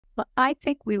Well, I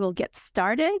think we will get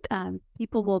started.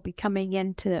 People will be coming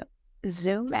into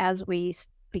Zoom as we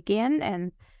begin,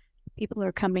 and people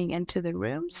are coming into the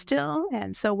room still.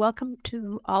 And so welcome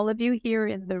to all of you here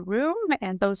in the room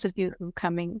and those of you who are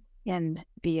coming in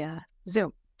via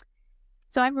Zoom.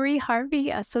 So I'm Marie Harvey,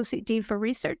 Associate Dean for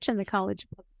Research in the College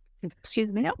of,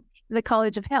 the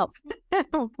College of Health.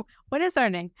 What is our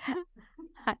name?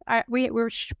 We're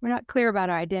not clear about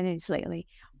our identities lately.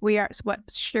 We are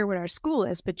sure what our school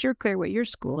is, but you're clear what your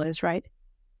school is, right?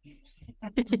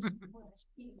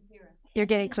 You're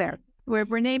getting clear.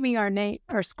 We're naming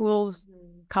our schools,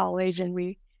 college, and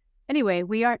we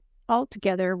aren't all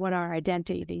together what our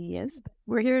identity is.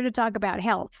 We're here to talk about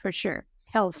health for sure.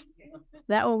 Health.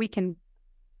 That one we can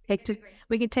take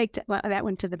that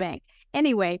one to the bank.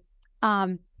 Anyway,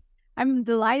 I'm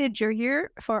delighted you're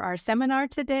here for our seminar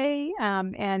today,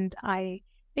 and I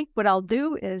think what I'll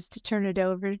do is to turn it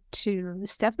over to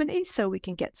Stephanie so we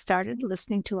can get started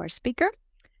listening to our speaker.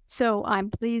 So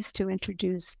I'm pleased to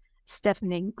introduce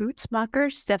Stephanie Grutzmacher.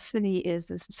 Stephanie is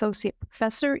an associate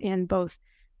professor in both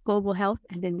global health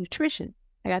and in nutrition.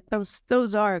 I got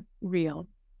those are real.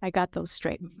 I got those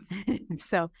straight.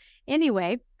 So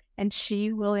anyway, and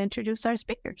she will introduce our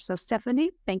speaker. So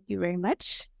Stephanie, thank you very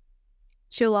much.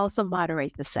 She'll also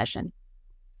moderate the session.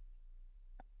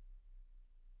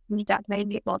 That made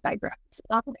me digress.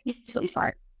 So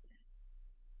sorry.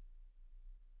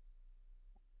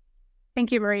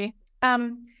 Thank you, Marie.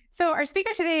 So our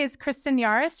speaker today is Kristin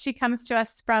Yarris. She comes to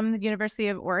us from the University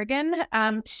of Oregon.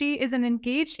 She is an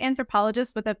engaged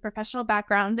anthropologist with a professional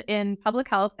background in public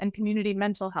health and community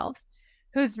mental health,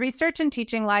 whose research and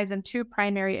teaching lies in two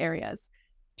primary areas: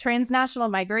 transnational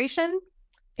migration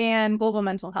and global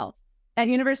mental health. At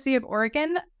University of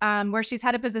Oregon, where she's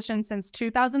had a position since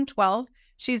 2012,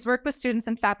 she's worked with students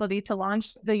and faculty to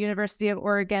launch the University of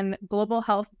Oregon Global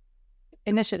Health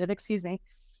Initiative, which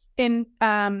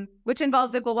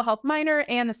involves the Global Health Minor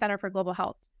and the Center for Global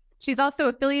Health. She's also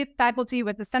affiliate faculty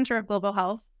with the Center of Global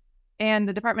Health and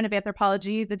the Department of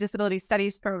Anthropology, the Disability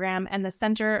Studies Program, and the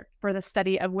Center for the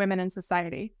Study of Women in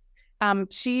Society.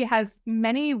 She has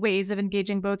many ways of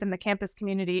engaging both in the campus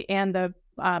community and the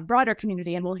broader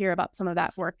community, and we'll hear about some of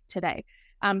that work today.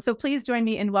 So please join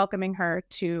me in welcoming her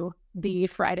to the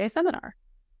Friday seminar.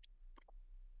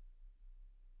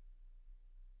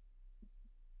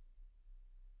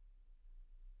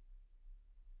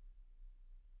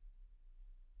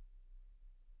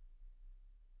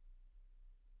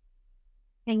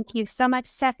 Thank you so much,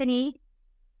 Stephanie.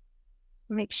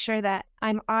 Make sure that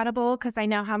I'm audible because I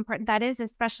know how important that is,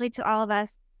 especially to all of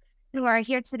us who are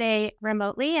here today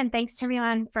remotely. And thanks to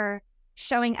everyone for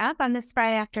showing up on this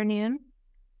Friday afternoon.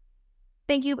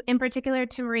 Thank you in particular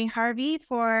to Marie Harvey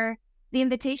for the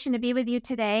invitation to be with you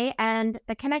today. And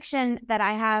the connection that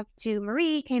I have to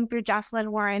Marie came through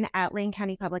Jocelyn Warren at Lane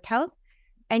County Public Health.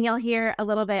 And you'll hear a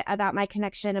little bit about my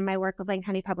connection and my work with Lane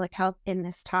County Public Health in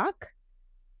this talk.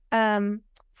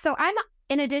 So I'm,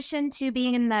 in addition to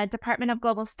being in the Department of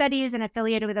Global Studies and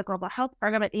affiliated with the Global Health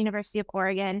Program at the University of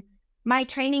Oregon, my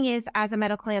training is as a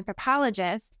medical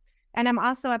anthropologist, and I'm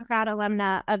also a proud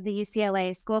alumna of the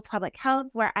UCLA School of Public Health,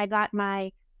 where I got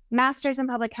my master's in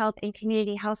public health and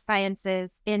community health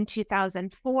sciences in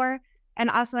 2004, and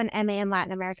also an MA in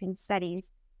Latin American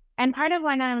studies. And part of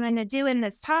what I'm going to do in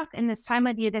this talk, in this time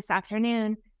with you this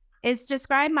afternoon, is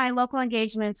describe my local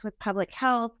engagements with public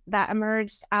health that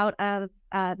emerged out of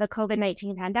the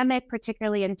COVID-19 pandemic,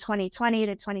 particularly in 2020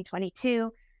 to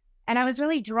 2022. And I was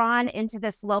really drawn into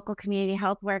this local community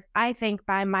health work, I think,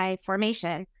 by my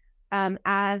formation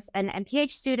as an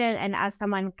MPH student and as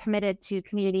someone committed to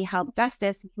community health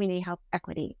justice and community health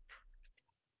equity.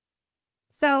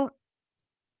 So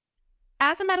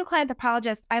as a medical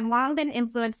anthropologist, I've long been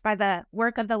influenced by the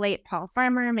work of the late Paul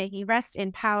Farmer, may he rest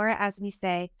in power, as we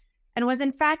say, and was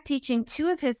in fact teaching two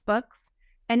of his books,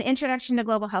 an Introduction to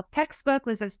Global Health textbook,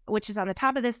 which is on the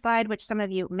top of this slide, which some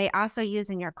of you may also use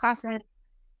in your classes,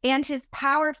 and his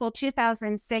powerful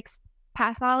 2006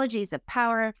 Pathologies of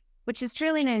Power, which is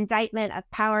truly an indictment of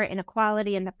power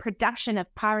inequality and the production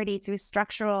of poverty through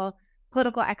structural,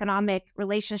 political, economic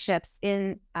relationships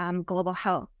in global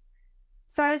health.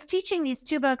 So I was teaching these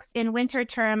two books in winter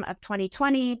term of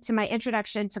 2020 to my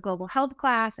Introduction to Global Health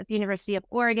class at the University of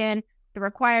Oregon, the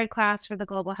required class for the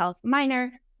Global Health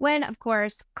minor, when, of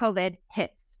course, COVID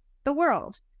hits the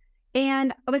world.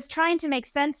 And I was trying to make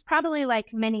sense, probably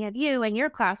like many of you in your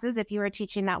classes, if you were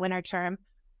teaching that winter term,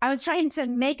 I was trying to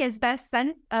make as best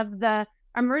sense of the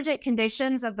emergent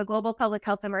conditions of the global public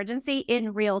health emergency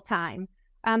in real time,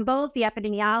 both the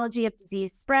epidemiology of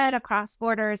disease spread across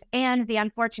borders and the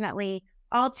unfortunately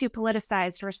all too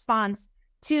politicized response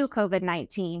to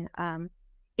COVID-19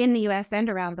 in the US and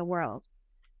around the world.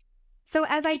 So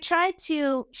as I tried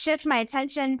to shift my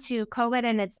attention to COVID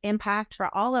and its impact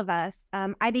for all of us,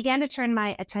 I began to turn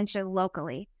my attention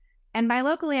locally. And by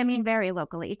locally, I mean very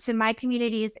locally, to my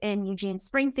communities in Eugene,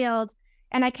 Springfield.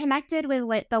 And I connected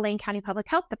with the Lane County Public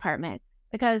Health Department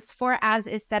because, as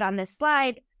is said on this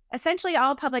slide, essentially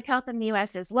all public health in the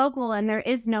US is local, and there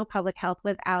is no public health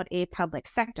without a public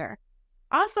sector.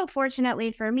 Also,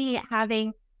 fortunately for me,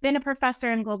 having been a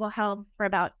professor in global health for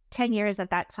about 10 years at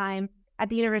that time at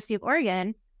the University of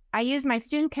Oregon, I used my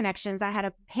student connections. I had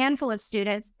a handful of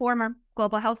students, former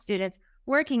global health students,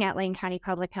 working at Lane County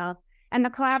Public Health. And the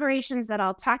collaborations that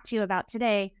I'll talk to you about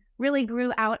today really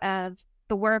grew out of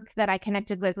the work that I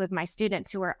connected with my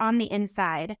students who were on the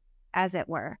inside, as it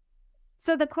were.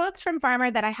 So the quotes from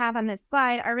Farmer that I have on this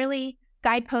slide are really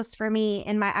guideposts for me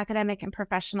in my academic and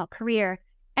professional career,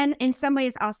 and in some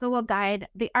ways also will guide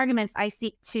the arguments I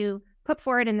seek to put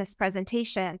forward in this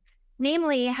presentation,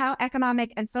 namely how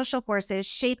economic and social forces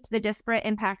shaped the disparate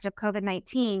impact of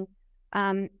COVID-19,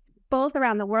 both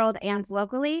around the world and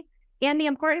locally, and the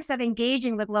importance of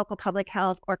engaging with local public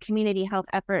health or community health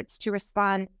efforts to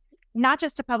respond not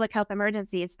just to public health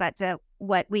emergencies, but to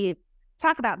what we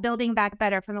talk about, building back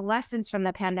better from the lessons from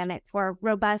the pandemic for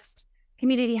robust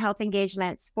community health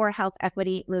engagements for health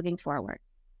equity moving forward.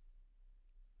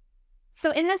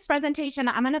 So in this presentation,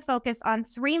 I'm going to focus on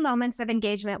 3 moments of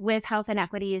engagement with health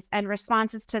inequities and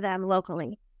responses to them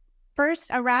locally. First,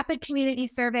 a rapid community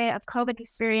survey of COVID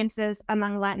experiences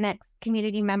among Latinx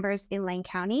community members in Lane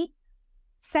County.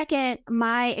 Second,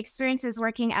 my experiences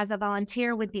working as a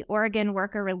volunteer with the Oregon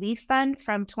Worker Relief Fund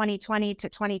from 2020 to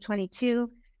 2022,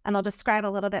 and I'll describe a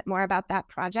little bit more about that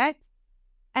project.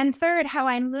 And third, how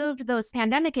I moved those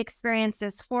pandemic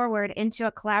experiences forward into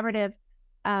a collaborative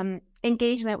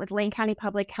engagement with Lane County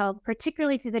Public Health,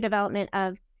 particularly through the development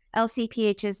of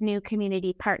LCPH's new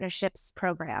Community Partnerships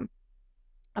Program,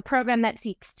 a program that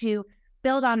seeks to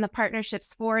build on the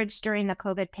partnerships forged during the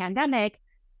COVID pandemic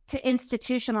to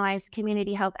institutionalize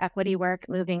community health equity work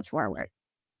moving forward.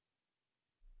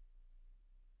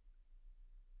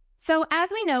 So as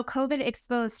we know, COVID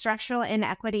exposed structural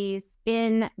inequities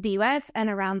in the US and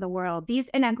around the world. These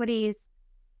inequities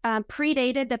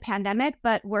predated the pandemic,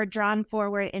 but were drawn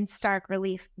forward in stark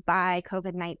relief by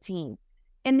COVID-19.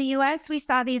 In the US, we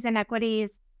saw these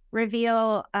inequities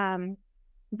reveal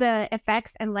the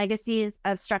effects and legacies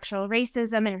of structural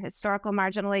racism and historical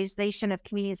marginalization of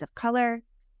communities of color,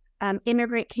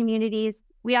 immigrant communities.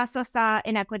 We also saw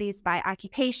inequities by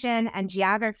occupation and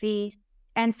geography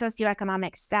and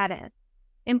socioeconomic status.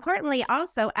 Importantly,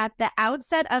 also at the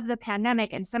outset of the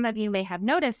pandemic, and some of you may have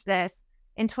noticed this,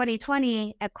 in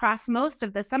 2020, across most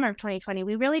of the summer of 2020,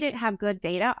 we really didn't have good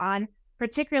data on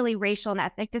particularly racial and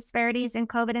ethnic disparities in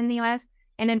COVID in the US.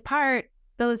 And in part,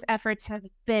 those efforts have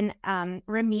been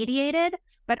remediated.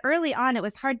 But early on, it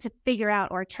was hard to figure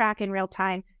out or track in real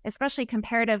time, especially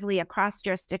comparatively across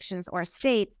jurisdictions or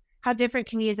states, how different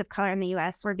communities of color in the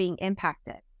US were being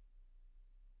impacted.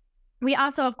 We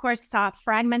also, of course, saw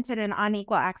fragmented and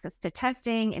unequal access to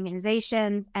testing,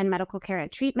 immunizations, and medical care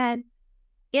and treatment.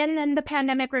 And then the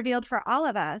pandemic revealed for all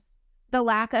of us the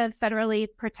lack of federally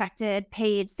protected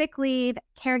paid sick leave,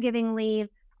 caregiving leave,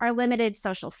 our limited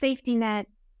social safety net,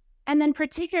 and then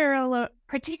particular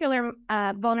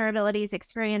vulnerabilities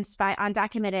experienced by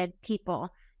undocumented people,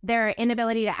 their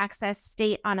inability to access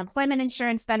state unemployment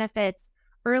insurance benefits,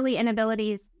 early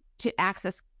inabilities to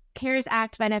access CARES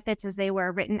Act benefits as they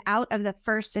were written out of the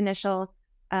first initial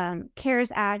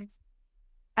CARES Act.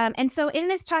 And so in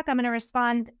this talk, I'm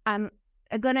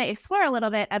going to explore a little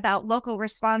bit about local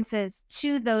responses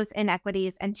to those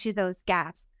inequities and to those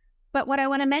gaps. But what I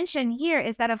want to mention here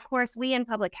is that, of course, we in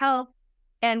public health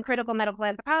and critical medical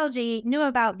anthropology knew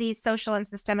about these social and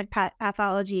systemic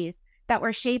pathologies that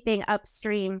were shaping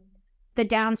upstream the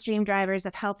downstream drivers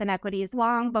of health inequities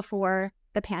long before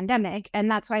the pandemic. And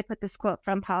that's why I put this quote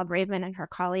from Paula Braverman and her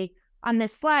colleague on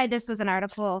this slide. This was an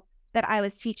article that I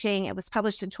was teaching. It was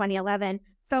published in 2011.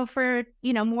 So for,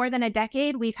 more than a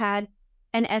decade, we've had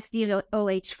an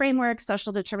SDOH framework,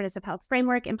 social determinants of health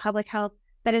framework in public health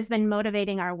that has been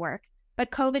motivating our work.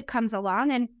 But COVID comes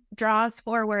along and draws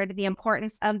forward the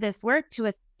importance of this work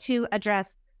to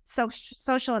address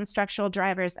social and structural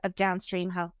drivers of downstream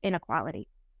health inequalities.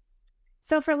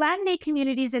 So for Latin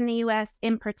communities in the US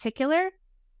in particular,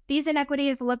 these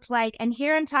inequities looked like, and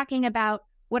here I'm talking about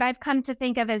what I've come to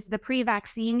think of as the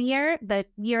pre-vaccine year, the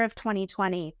year of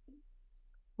 2020.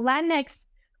 Latinx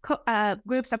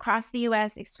groups across the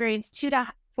US experienced 2 to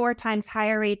 4 times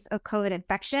higher rates of COVID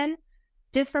infection,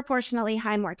 disproportionately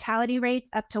high mortality rates,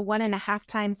 up to 1.5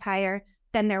 times higher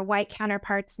than their white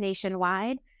counterparts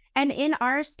nationwide. And in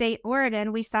our state,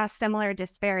 Oregon, we saw similar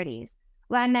disparities.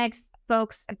 Latinx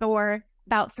folks bore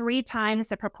about 3 times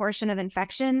the proportion of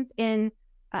infections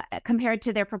compared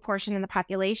to their proportion in the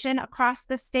population across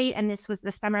the state. And this was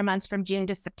the summer months from June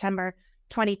to September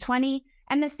 2020.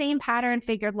 And the same pattern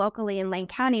figured locally in Lane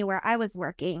County, where I was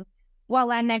working. While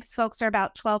Latinx folks are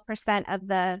about 12% of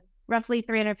the roughly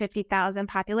 350,000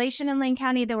 population in Lane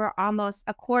County, there were almost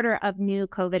a quarter of new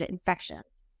COVID infections.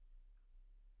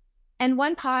 And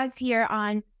one pause here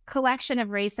on collection of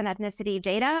race and ethnicity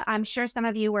data. I'm sure some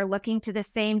of you were looking to the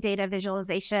same data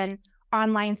visualization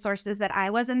online sources that I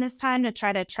was in this time to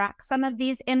try to track some of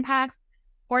these impacts.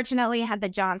 Fortunately, I had the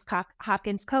Johns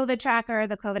Hopkins COVID Tracker,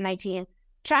 the COVID-19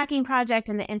 Tracking Project,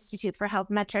 and the Institute for Health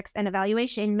Metrics and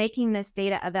Evaluation making this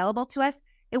data available to us.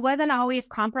 It wasn't always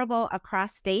comparable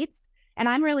across states. And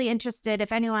I'm really interested,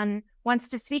 if anyone wants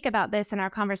to speak about this in our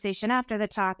conversation after the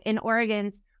talk, in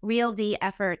Oregon's REAL-D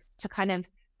efforts to kind of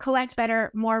collect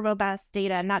better, more robust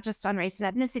data, not just on race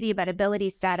and ethnicity, but ability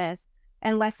status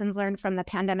and lessons learned from the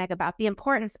pandemic about the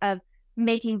importance of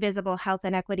making visible health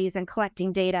inequities and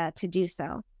collecting data to do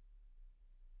so.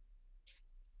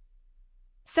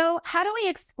 So how do we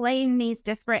explain these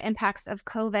disparate impacts of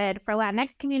COVID for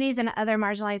Latinx communities and other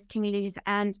marginalized communities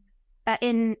and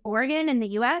in Oregon, in the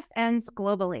US, and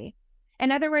globally?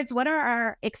 In other words, what are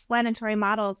our explanatory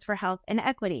models for health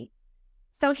inequity?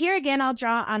 So here again, I'll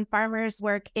draw on Farmer's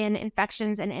work in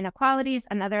Infections and Inequalities,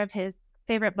 another of his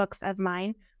favorite books of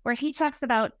mine, where he talks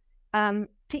about, to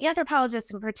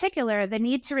anthropologists in particular, the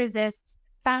need to resist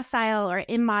facile or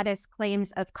immodest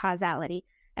claims of causality.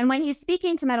 And when he's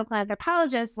speaking to medical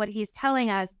anthropologists, what he's telling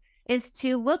us is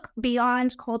to look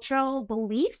beyond cultural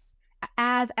beliefs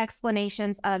as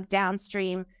explanations of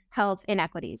downstream health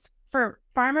inequities. For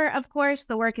Farmer, of course,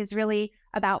 the work is really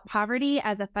about poverty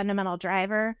as a fundamental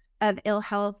driver of ill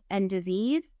health and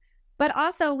disease. But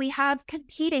also we have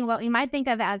competing, what we might think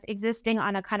of as existing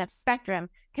on a kind of spectrum,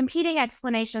 competing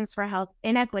explanations for health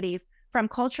inequities, from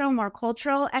more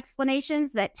cultural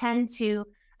explanations that tend to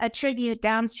attribute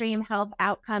downstream health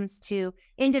outcomes to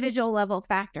individual level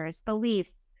factors,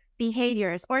 beliefs,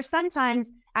 behaviors, or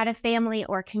sometimes at a family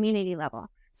or community level.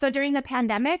 So during the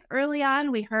pandemic, early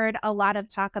on, we heard a lot of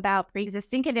talk about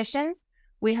pre-existing conditions.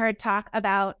 We heard talk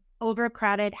about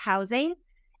overcrowded housing.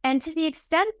 And to the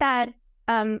extent that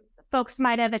folks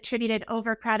might have attributed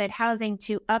overcrowded housing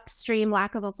to upstream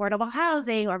lack of affordable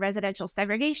housing or residential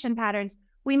segregation patterns,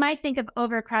 we might think of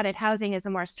overcrowded housing as a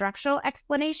more structural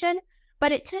explanation,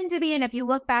 but it tended to be, and if you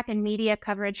look back in media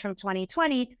coverage from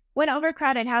 2020, when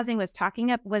overcrowded housing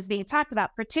was being talked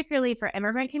about, particularly for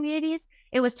immigrant communities,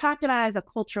 it was talked about as a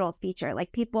cultural feature.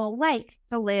 Like, people like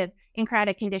to live in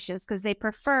crowded conditions because they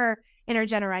prefer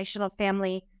intergenerational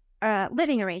family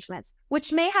living arrangements,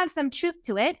 which may have some truth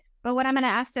to it. But what I'm going to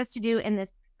ask us to do in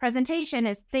this presentation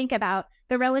is think about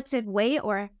the relative weight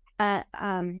or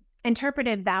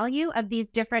interpretive value of these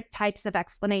different types of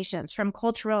explanations, from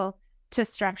cultural to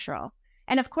structural.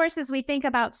 And of course, as we think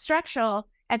about structural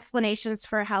explanations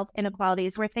for health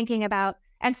inequalities, we're thinking about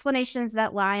explanations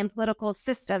that lie in political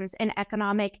systems, in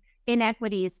economic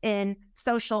inequities, in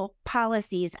social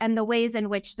policies, and the ways in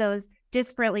which those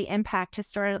disparately impact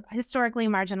historically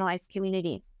marginalized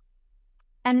communities.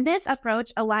 And this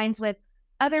approach aligns with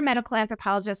other medical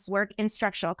anthropologists' work in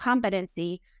structural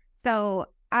competency. So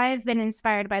I've been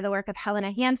inspired by the work of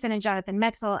Helena Hansen and Jonathan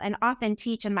Metzl, and often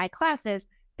teach in my classes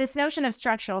this notion of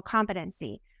structural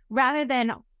competency, rather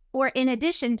than, or in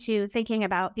addition to, thinking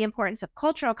about the importance of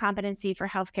cultural competency for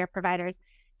healthcare providers.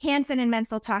 Hansen and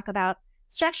Metzl talk about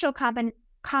structural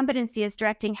competency as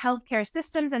directing healthcare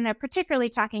systems, and they're particularly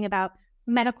talking about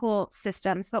medical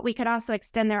systems, but we could also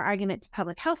extend their argument to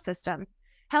public health systems.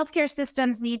 Healthcare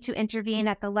systems need to intervene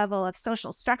at the level of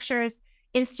social structures,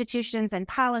 institutions, and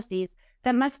policies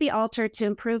that must be altered to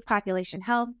improve population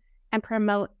health and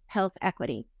promote health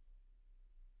equity.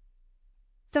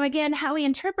 So again, how we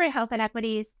interpret health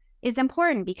inequities is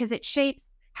important because it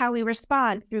shapes how we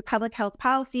respond through public health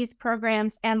policies,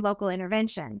 programs, and local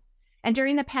interventions. And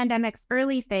during the pandemic's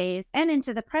early phase and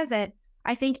into the present,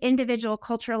 I think individual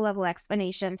cultural level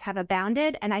explanations have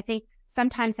abounded, and I think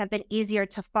sometimes have been easier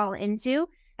to fall into.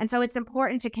 And so it's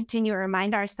important to continue to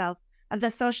remind ourselves of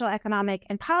the social, economic,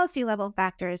 and policy level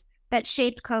factors that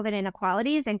shaped COVID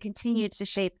inequalities and continue to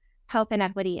shape health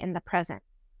inequity in the present.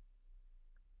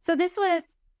 So this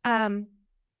was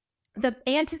the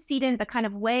antecedent, the kind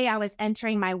of way I was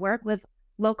entering my work with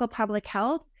local public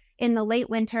health in the late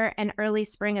winter and early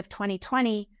spring of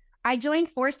 2020. I joined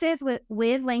forces with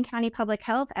Lane County Public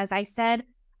Health. As I said,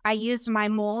 I used my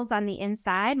moles on the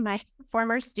inside, my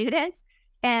former students,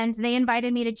 And they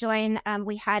invited me to join.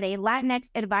 We had a Latinx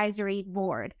advisory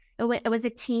board. It was a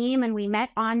team, and we met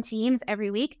on Teams every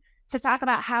week to talk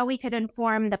about how we could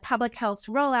inform the public health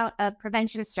rollout of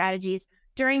prevention strategies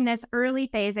during this early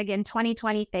phase, again,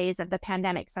 2020 phase of the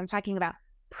pandemic. So I'm talking about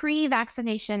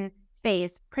pre-vaccination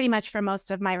phase pretty much for most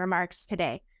of my remarks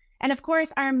today. And of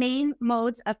course, our main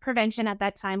modes of prevention at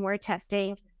that time were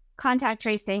testing, contact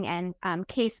tracing, and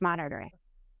case monitoring.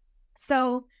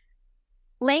 So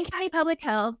Lane County Public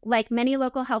Health, like many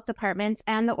local health departments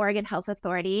and the Oregon Health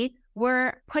Authority,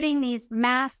 were putting these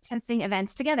mass testing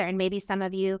events together. And maybe some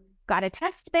of you got a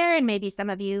test there, and maybe some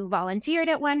of you volunteered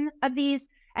at one of these,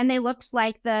 and they looked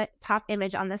like the top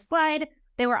image on the slide.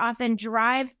 They were often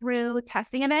drive-through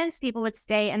testing events. People would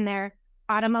stay in their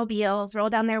automobiles, roll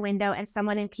down their window, and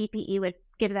someone in PPE would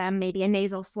give them maybe a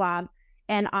nasal swab,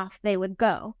 and off they would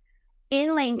go.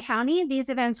 In Lane County, these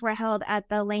events were held at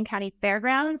the Lane County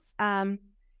Fairgrounds,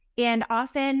 and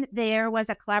often there was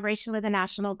a collaboration with the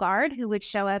National Guard who would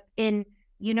show up in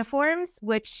uniforms,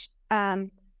 which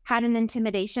had an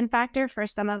intimidation factor for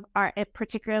some of our,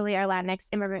 particularly our Latinx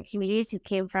immigrant communities who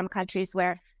came from countries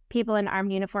where people in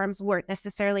armed uniforms weren't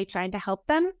necessarily trying to help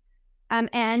them.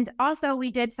 And also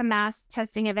we did some mass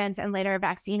testing events and later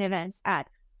vaccine events at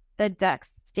the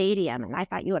Ducks Stadium. And I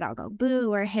thought you would all go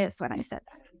boo or hiss when I said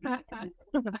that.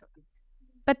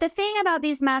 But the thing about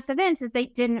these mass events is they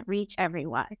didn't reach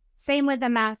everyone. Same with the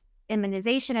mass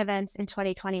immunization events in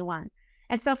 2021.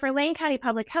 And so for Lane County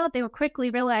Public Health, they were quickly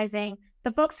realizing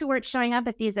the folks who weren't showing up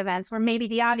at these events were maybe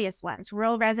the obvious ones: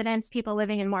 rural residents, people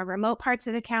living in more remote parts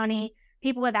of the county,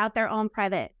 people without their own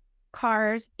private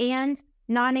cars, and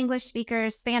non-English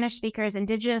speakers, Spanish speakers,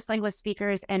 indigenous language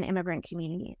speakers, and immigrant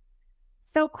communities.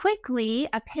 So quickly,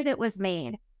 a pivot was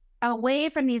made away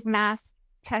from these mass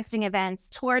testing events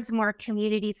towards more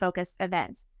community-focused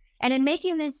events. And in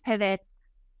making these pivots,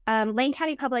 Lane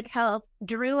County Public Health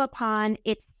drew upon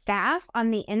its staff on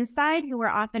the inside, who were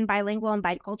often bilingual and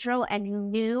bicultural, and who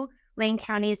knew Lane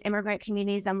County's immigrant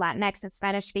communities and Latinx and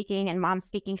Spanish-speaking and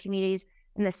mom-speaking communities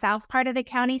in the south part of the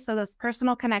county. So those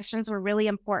personal connections were really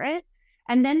important.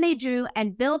 And then they drew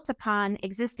and built upon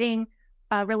existing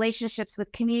relationships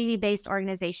with community-based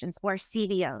organizations, or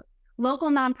CDOs, local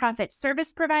nonprofit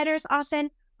service providers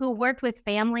often, who worked with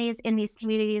families in these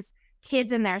communities,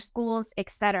 kids in their schools,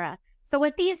 etc. So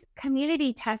what these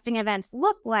community testing events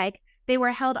looked like, they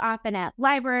were held often at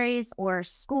libraries or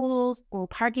schools, school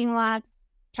parking lots,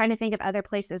 trying to think of other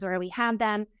places where we had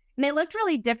them. And they looked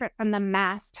really different from the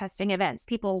mass testing events.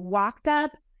 People walked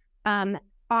up.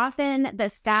 Often the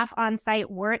staff on site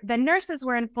the nurses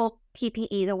were in full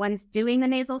PPE, the ones doing the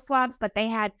nasal swabs, but they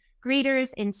had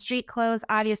greeters in street clothes,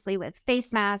 obviously with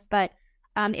face masks, but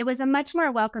it was a much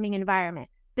more welcoming environment.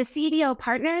 The CDO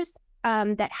partners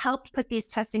that helped put these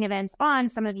testing events on,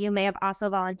 some of you may have also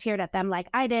volunteered at them like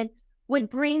I did, would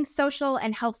bring social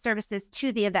and health services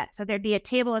to the event. So there'd be a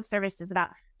table of services about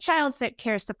child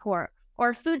care support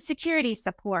or food security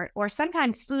support, or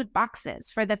sometimes food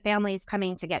boxes for the families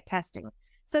coming to get testing.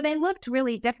 So they looked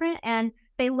really different, and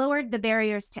they lowered the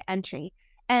barriers to entry.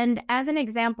 And as an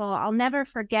example, I'll never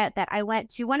forget that I went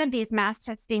to one of these mass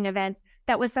testing events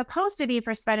that was supposed to be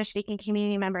for Spanish-speaking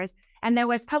community members. And there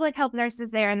was public health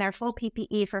nurses there in their full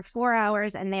PPE for 4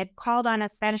 hours, and they had called on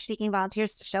us Spanish-speaking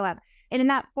volunteers to show up. And in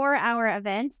that 4-hour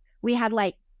event, we had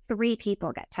like 3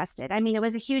 people get tested. I mean, it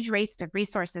was a huge waste of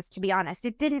resources, to be honest.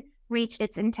 It didn't reach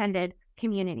its intended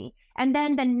community. And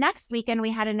then the next weekend,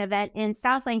 we had an event in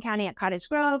South Lane County at Cottage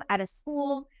Grove at a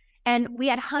school, and we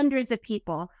had hundreds of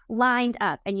people lined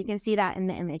up, and you can see that in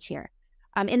the image here.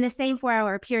 In the same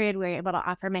 4-hour period, we were able to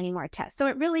offer many more tests. So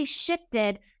it really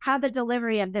shifted how the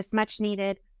delivery of this much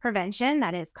needed prevention,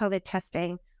 that is COVID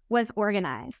testing, was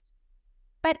organized.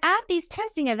 But at these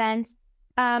testing events,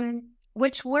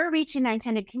 which were reaching their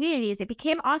intended communities, it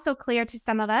became also clear to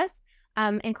some of us,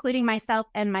 including myself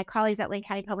and my colleagues at Lane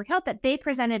County Public Health, that they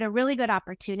presented a really good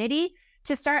opportunity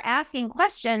to start asking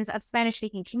questions of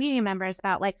Spanish-speaking community members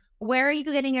about, like, where are you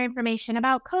getting your information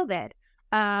about COVID?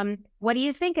 What do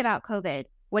you think about COVID?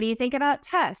 What do you think about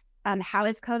tests? How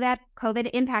is COVID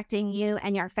impacting you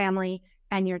and your family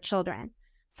and your children?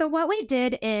 So what we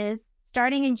did is,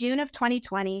 starting in June of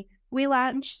 2020, we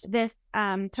launched this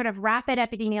sort of rapid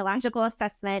epidemiological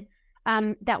assessment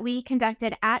that we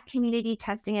conducted at community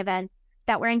testing events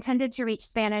that were intended to reach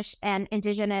Spanish and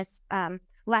Indigenous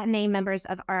Latinx members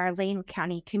of our Lane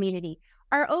County community.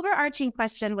 Our overarching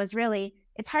question was really,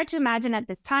 it's hard to imagine at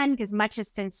this time because much has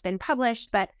since been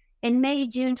published, but in May,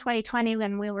 June 2020,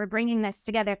 when we were bringing this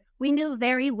together, we knew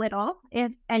very little,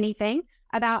 if anything,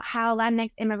 about how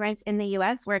Latinx immigrants in the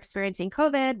U.S. were experiencing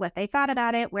COVID, what they thought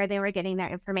about it, where they were getting their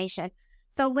information.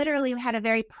 So literally we had a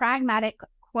very pragmatic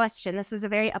question. This was a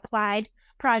very applied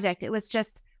project. It was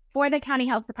just for the county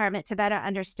health department to better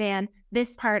understand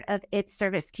this part of its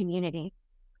service community.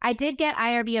 I did get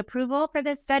IRB approval for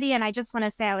this study, and I just want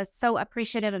to say I was so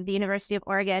appreciative of the University of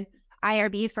Oregon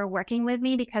IRB for working with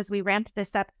me because we ramped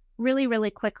this up really,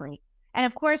 really quickly. And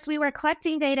of course, we were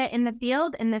collecting data in the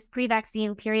field in this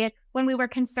pre-vaccine period when we were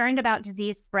concerned about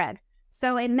disease spread.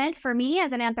 So it meant for me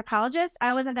as an anthropologist,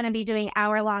 I wasn't going to be doing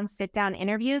hour-long sit-down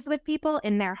interviews with people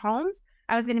in their homes.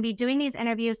 I was going to be doing these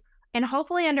interviews in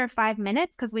hopefully under 5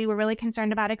 minutes because we were really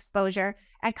concerned about exposure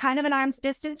at kind of an arm's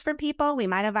distance from people. We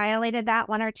might have violated that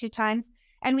 1 or 2 times.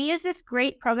 And we use this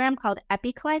great program called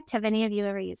EpiCollect. Have any of you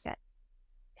ever used it?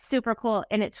 Super cool,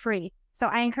 and it's free. So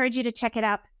I encourage you to check it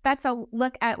out. That's a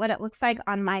look at what it looks like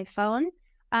on my phone.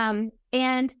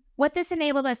 And what this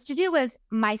enabled us to do was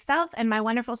myself and my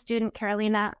wonderful student,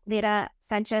 Carolina Lira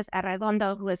Sanchez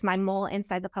Arredondo, who is my mole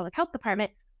inside the public health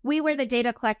department, we were the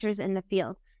data collectors in the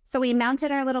field. So we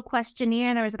mounted our little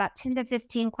questionnaire. There was about 10 to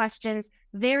 15 questions,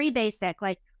 very basic,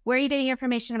 like where are you getting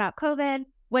information about COVID?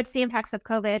 What's the impacts of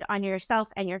COVID on yourself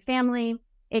and your family,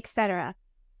 etc.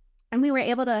 And we were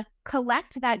able to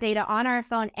collect that data on our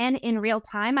phone and in real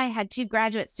time. I had 2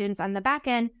 graduate students on the back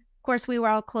end. Of course, we were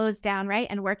all closed down, right,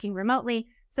 and working remotely.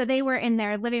 So they were in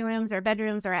their living rooms or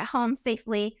bedrooms or at home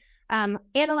safely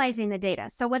analyzing the data.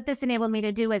 So what this enabled me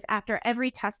to do is after every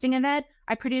testing event,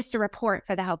 I produced a report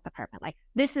for the health department. Like,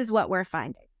 this is what we're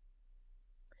finding.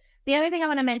 The other thing I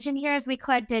want to mention here is we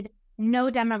collected no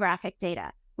demographic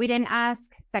data. We didn't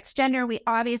ask sex, gender. We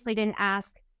obviously didn't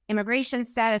ask immigration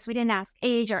status. We didn't ask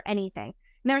age or anything.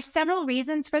 And there are several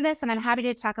reasons for this, and I'm happy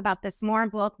to talk about this more,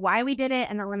 both why we did it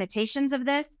and the limitations of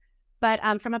this.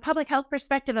 But from a public health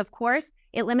perspective, of course,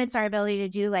 it limits our ability to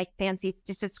do like fancy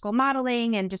statistical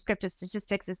modeling, and descriptive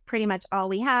statistics is pretty much all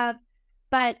we have.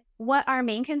 But what our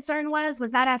main concern was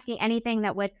not asking anything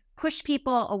that would push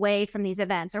people away from these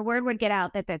events, or word would get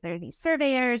out that there are these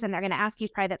surveyors and they're going to ask you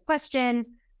private questions.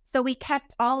 So we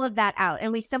kept all of that out,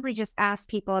 and we simply just asked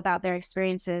people about their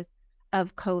experiences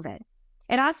of COVID.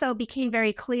 It also became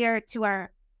very clear to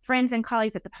our friends and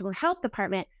colleagues at the public health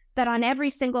department that on every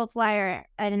single flyer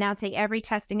announcing every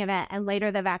testing event and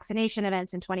later the vaccination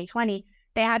events in 2020,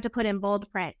 they had to put in bold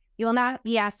print, you will not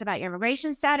be asked about your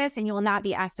immigration status and you will not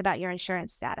be asked about your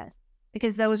insurance status,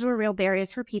 because those were real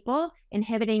barriers for people,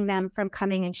 inhibiting them from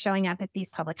coming and showing up at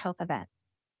these public health events.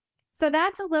 So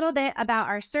that's a little bit about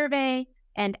our survey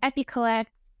and EpiCollect.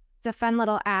 It's a fun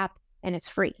little app and it's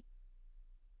free.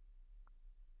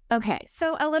 Okay,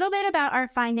 so a little bit about our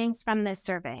findings from this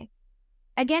survey.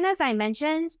 Again, as I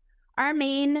mentioned, our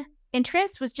main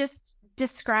interest was just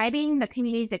describing the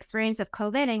community's experience of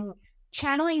COVID and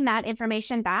channeling that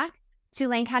information back to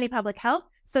Lane County Public Health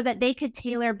so that they could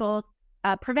tailor both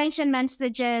prevention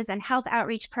messages and health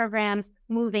outreach programs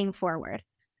moving forward.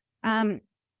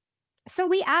 So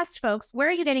we asked folks, where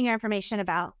are you getting your information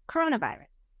about coronavirus?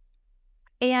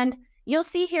 And you'll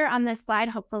see here on this slide,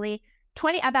 hopefully,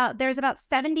 there's about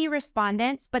 70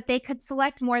 respondents, but they could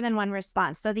select more than one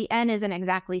response. So the N isn't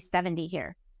exactly 70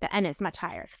 here. The N is much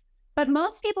higher. But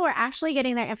most people were actually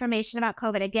getting their information about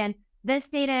COVID. Again, this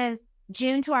data is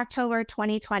June to October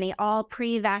 2020, all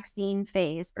pre-vaccine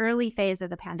phase, early phase of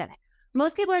the pandemic.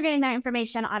 Most people are getting their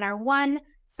information on our one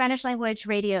Spanish language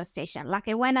radio station, La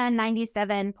Que Buena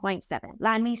 97.7,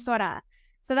 La Emisora.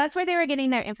 So that's where they were getting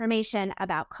their information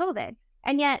about COVID.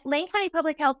 And yet, Lane County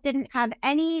Public Health didn't have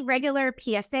any regular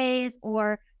PSAs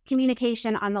or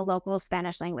communication on the local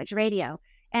Spanish language radio.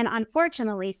 And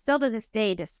unfortunately, still to this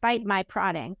day, despite my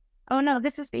prodding, oh no,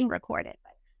 this is being recorded.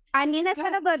 I mean this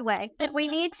in a good way. We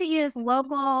need to use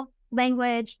local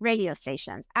language radio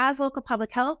stations as local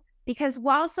public health, because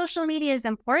while social media is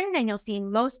important, and you'll see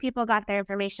most people got their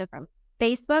information from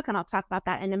Facebook, and I'll talk about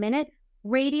that in a minute,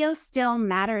 radio still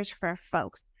matters for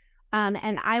folks.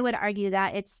 And I would argue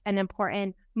that it's an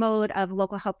important mode of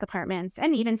local health departments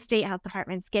and even state health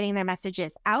departments getting their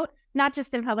messages out, not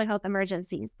just in public health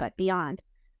emergencies, but beyond.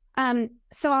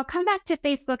 So I'll come back to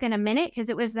Facebook in a minute because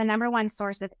it was the #1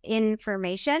 source of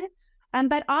information.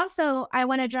 But also I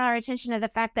want to draw our attention to the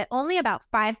fact that only about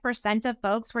 5% of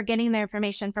folks were getting their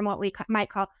information from what we might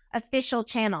call official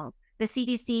channels, the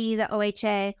CDC, the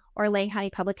OHA, or Lane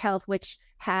County Public Health, which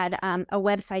had a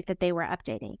website that they were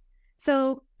updating.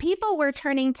 So people were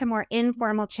turning to more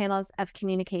informal channels of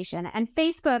communication, and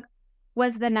Facebook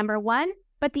was the #1.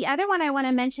 But the other one I want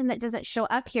to mention that doesn't show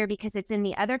up here because it's in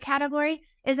the other category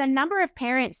is a number of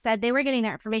parents said they were getting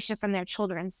their information from their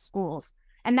children's schools.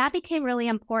 And that became really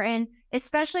important,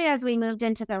 especially as we moved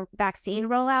into the vaccine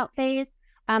rollout phase.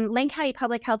 Lane County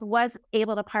Public Health was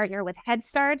able to partner with Head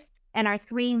Starts and our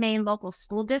 3 main local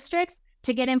school districts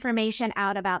to get information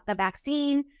out about the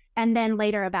vaccine and then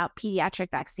later about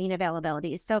pediatric vaccine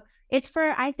availability. So it's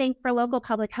for, I think, for local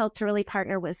public health to really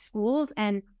partner with schools,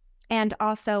 and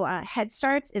also Head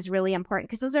Starts is really important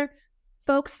because those are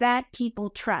folks that people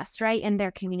trust, right, in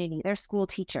their community, their school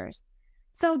teachers.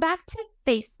 So back to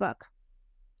Facebook,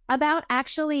 about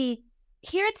actually,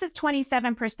 here it says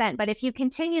 27%, but if you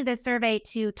continue the survey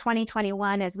to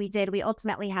 2021, as we did, we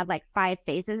ultimately had like 5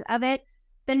 phases of it.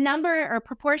 The number or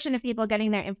proportion of people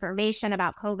getting their information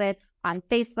about COVID on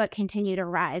Facebook continued to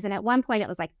rise. And at one point, it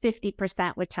was like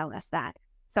 50% would tell us that.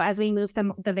 So as we move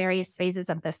through the various phases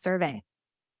of the survey.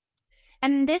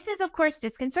 And this is, of course,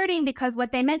 disconcerting because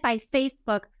what they meant by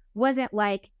Facebook wasn't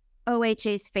like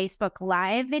OHA's Facebook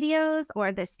Live videos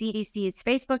or the CDC's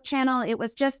Facebook channel. It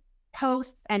was just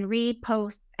posts and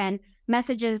reposts and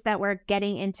messages that were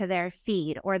getting into their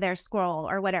feed or their scroll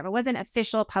or whatever. It wasn't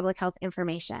official public health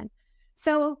information.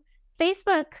 So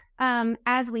Facebook,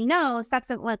 as we know,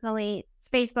 subsequently,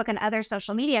 Facebook and other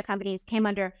social media companies came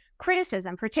under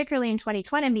criticism, particularly in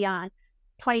 2021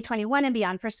 and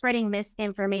beyond, for spreading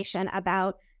misinformation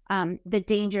about the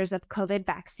dangers of COVID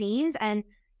vaccines. And,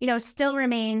 still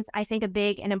remains, I think, a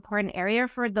big and important area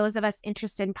for those of us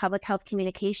interested in public health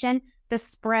communication, the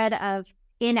spread of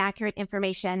inaccurate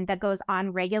information that goes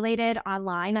unregulated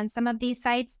online on some of these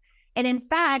sites. And in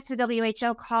fact, the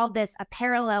WHO called this a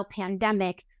parallel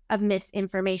pandemic of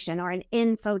misinformation, or an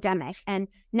infodemic. And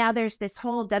now there's this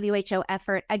whole WHO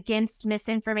effort against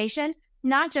misinformation,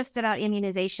 not just about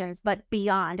immunizations, but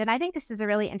beyond. And I think this is a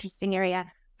really interesting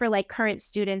area for like current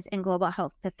students in global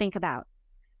health to think about.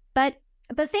 But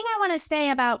the thing I want to say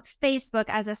about Facebook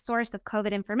as a source of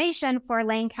COVID information for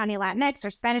Lane County Latinx or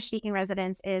Spanish-speaking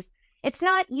residents is it's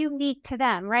not unique to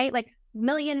them, right? Like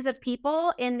millions of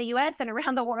people in the US and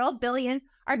around the world, billions,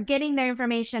 are getting their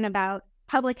information about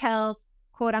public health,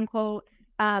 quote unquote,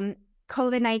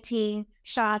 COVID-19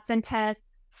 shots and tests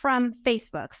from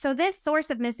Facebook. So this source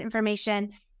of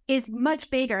misinformation is much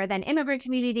bigger than immigrant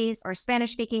communities or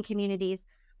Spanish-speaking communities,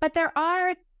 but there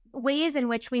are ways in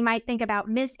which we might think about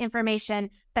misinformation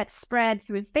that's spread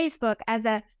through Facebook as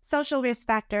a social risk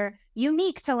factor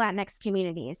unique to Latinx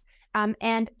communities.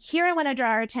 And here I want to draw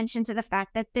our attention to the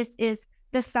fact that this is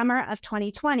the summer of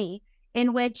 2020,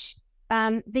 in which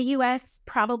the U.S.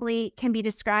 probably can be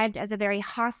described as a very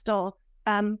hostile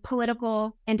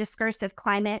political and discursive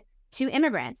climate to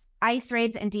immigrants. ICE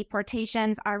raids and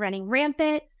deportations are running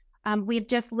rampant. We've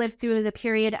just lived through the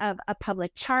period of a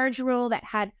public charge rule that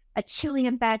had a chilling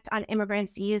effect on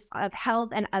immigrants' use of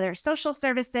health and other social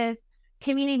services.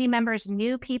 Community members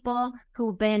knew people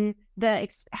who've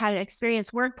had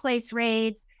experienced workplace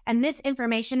raids, and this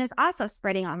information is also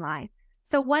spreading online.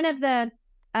 So one of the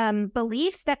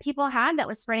beliefs that people had that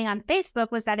was spreading on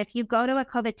Facebook was that if you go to a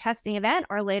COVID testing event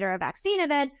or later a vaccine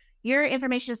event, your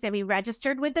information is going to be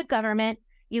registered with the government.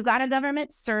 You got a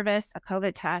government service, a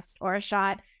COVID test or a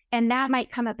shot, and that might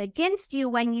come up against you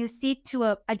when you seek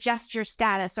to adjust your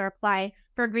status or apply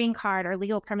for a green card or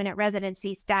legal permanent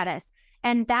residency status.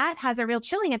 And that has a real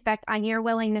chilling effect on your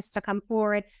willingness to come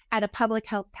forward at a public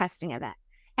health testing event.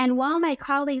 And while my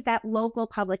colleagues at local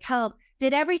public health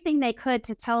did everything they could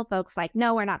to tell folks like,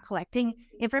 no, we're not collecting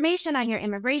information on your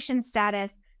immigration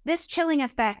status, this chilling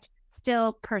effect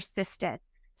still persisted.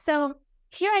 So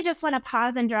here I just want to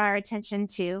pause and draw our attention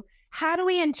to how do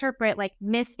we interpret like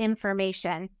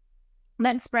misinformation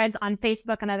that spreads on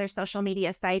Facebook and other social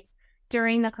media sites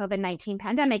during the COVID-19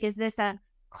 pandemic? Is this a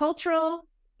cultural,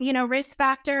 risk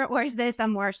factor, or is this a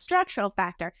more structural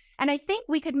factor? And I think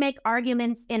we could make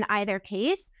arguments in either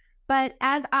case. But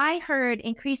as I heard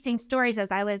increasing stories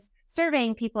as I was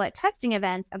surveying people at testing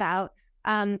events about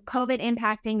COVID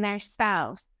impacting their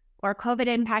spouse or COVID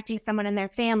impacting someone in their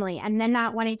family, and then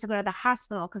not wanting to go to the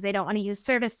hospital because they don't want to use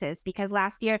services because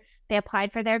last year they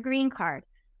applied for their green card.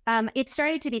 It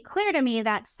started to be clear to me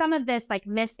that some of this like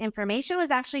misinformation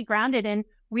was actually grounded in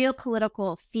real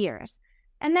political fears.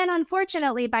 And then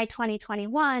unfortunately by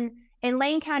 2021, in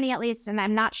Lane County at least, and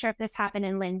I'm not sure if this happened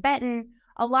in Lynn Benton,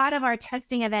 a lot of our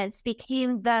testing events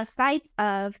became the sites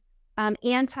of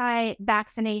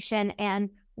anti-vaccination and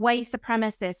white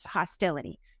supremacist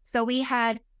hostility. So we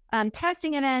had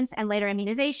testing events and later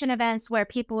immunization events where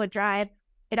people would drive.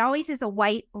 It always is a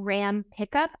white Ram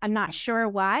pickup. I'm not sure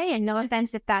why, and no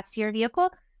offense if that's your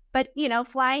vehicle, but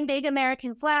flying big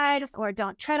American flags or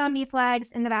 "Don't Tread on Me"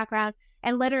 flags in the background.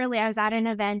 And literally, I was at an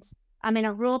event in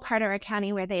a rural part of our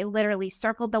county where they literally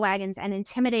circled the wagons and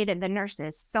intimidated the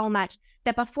nurses so much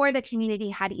that before the community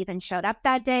had even showed up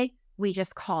that day, we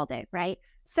just called it, right?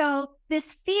 So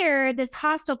this fear, this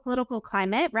hostile political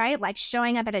climate, right, like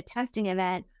showing up at a testing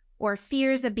event or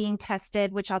fears of being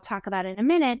tested, which I'll talk about in a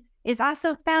minute, is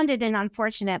also founded in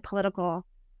unfortunate political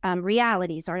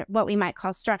realities, or what we might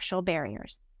call structural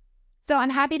barriers. So I'm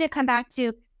happy to come back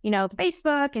to,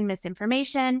 Facebook and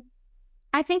misinformation.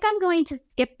 I think I'm going to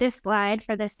skip this slide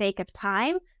for the sake of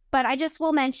time, but I just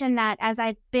will mention that as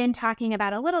I've been talking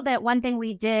about a little bit, one thing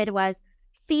we did was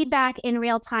feedback in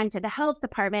real time to the health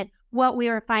department, what we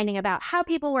were finding about how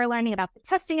people were learning about the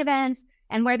testing events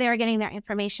and where they were getting their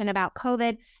information about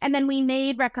COVID. And then we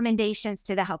made recommendations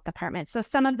to the health department. So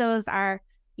some of those are,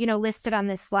 listed on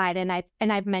this slide, and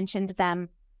I've mentioned them.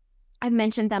 I've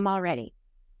mentioned them already.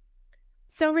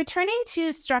 So returning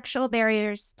to structural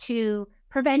barriers to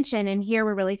prevention, and here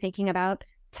we're really thinking about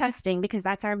testing because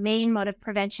that's our main mode of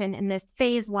prevention in this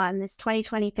phase 1, this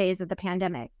 2020 phase of the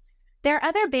pandemic. There are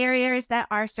other barriers that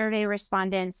our survey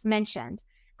respondents mentioned,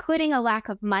 including a lack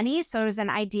of money. So there's an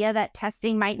idea that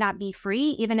testing might not be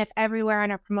free, even if everywhere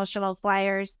on our promotional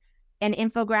flyers and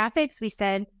infographics, we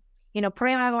said,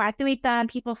 prueba gratuita,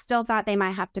 people still thought they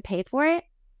might have to pay for it.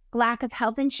 Lack of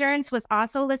health insurance was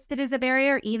also listed as a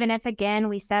barrier, even if, again,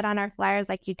 we said on our flyers,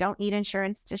 like, you don't need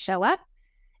insurance to show up.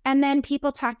 And then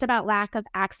people talked about lack of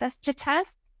access to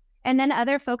tests. And then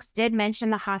other folks did mention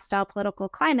the hostile political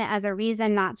climate as a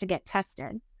reason not to get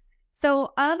tested.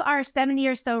 So of our 70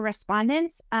 or so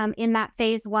respondents in that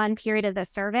phase 1 period of the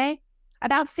survey,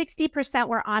 about 60%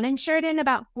 were uninsured and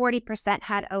about 40%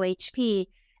 had OHP.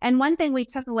 And one thing we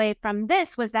took away from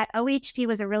this was that OHP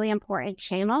was a really important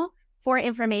channel for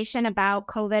information about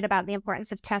COVID, about the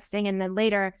importance of testing, and then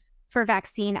later for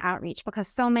vaccine outreach, because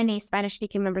so many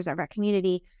Spanish-speaking members of our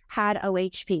community had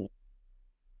OHP.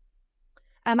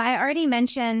 I already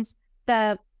mentioned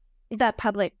the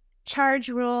public charge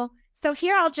rule. So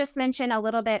here I'll just mention a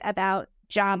little bit about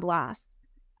job loss.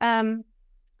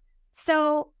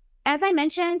 So as I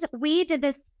mentioned, we did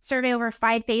this survey over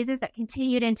 5 phases that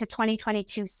continued into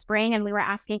 2022 spring, and we were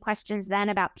asking questions then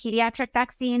about pediatric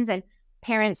vaccines and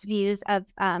parents' views of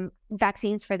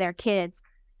vaccines for their kids.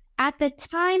 At the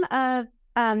time of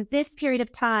this period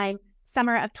of time,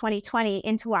 summer of 2020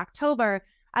 into October,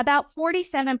 about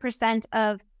 47%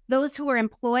 of those who were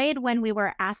employed when we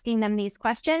were asking them these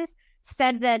questions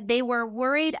said that they were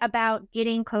worried about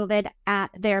getting COVID at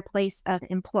their place of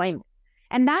employment.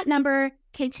 And that number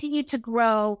continued to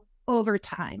grow over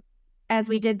time as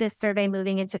we did this survey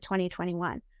moving into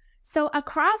 2021. So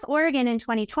across Oregon in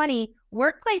 2020,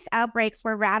 workplace outbreaks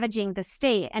were ravaging the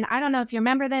state. And I don't know if you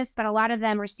remember this, but a lot of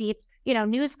them received,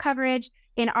 news coverage.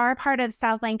 In our part of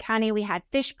Southland County, we had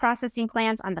fish processing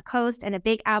plants on the coast and a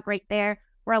big outbreak there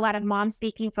where a lot of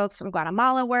mom-speaking folks from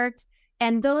Guatemala worked.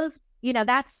 And those,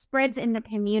 that spreads in the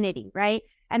community, right?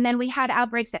 And then we had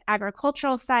outbreaks at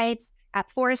agricultural sites, at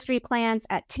forestry plants,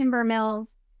 at timber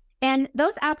mills. And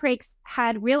those outbreaks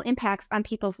had real impacts on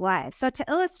people's lives. So to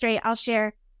illustrate, I'll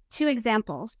share 2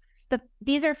 examples.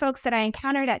 These are folks that I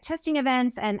encountered at testing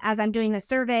events, and as I'm doing the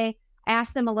survey, I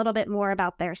asked them a little bit more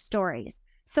about their stories.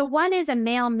 So one is a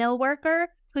male mill worker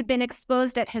who'd been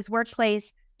exposed at his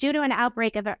workplace due to an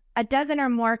outbreak of a dozen or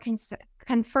more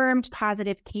confirmed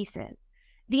positive cases.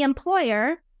 The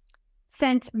employer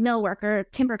mill worker,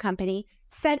 timber company,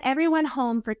 sent everyone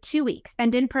home for 2 weeks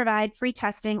and didn't provide free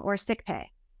testing or sick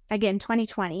pay. Again,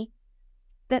 2020.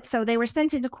 So they were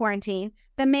sent into quarantine.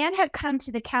 The man had come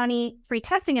to the county free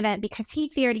testing event because he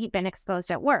feared he'd been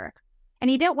exposed at work. And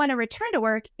he didn't want to return to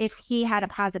work if he had a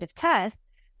positive test,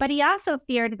 but he also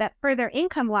feared that further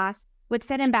income loss would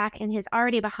set him back in his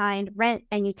already behind rent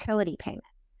and utility payments.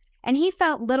 And he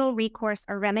felt little recourse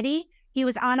or remedy. He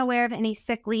was unaware of any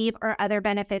sick leave or other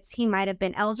benefits he might have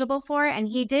been eligible for. And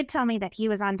he did tell me that he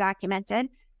was undocumented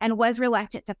and was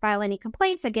reluctant to file any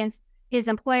complaints against his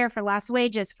employer for lost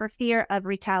wages for fear of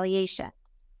retaliation.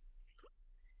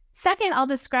 Second, I'll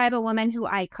describe a woman who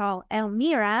I call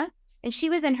Elmira, and she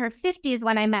was in her 50s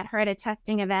when I met her at a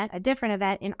testing event, a different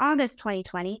event in August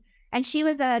 2020, and she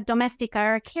was a domestica,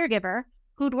 or a caregiver,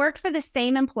 who'd worked for the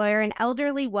same employer, an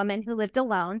elderly woman who lived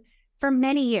alone, for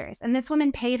many years, and this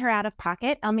woman paid her out of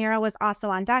pocket. Elmira was also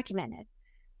undocumented.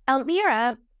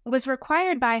 Elmira was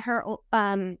required by her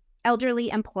elderly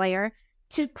employer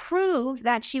to prove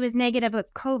that she was negative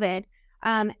with COVID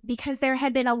because there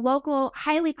had been a local,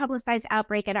 highly publicized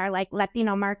outbreak at our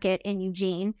Latino market in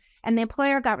Eugene, and the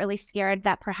employer got really scared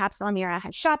that perhaps Elmira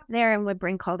had shopped there and would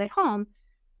bring COVID home,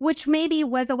 which maybe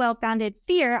was a well-founded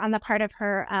fear on the part of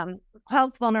her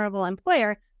health vulnerable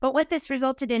employer. But what this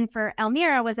resulted in for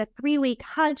Elmira was a 3-week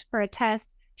hunt for a test.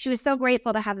 She was so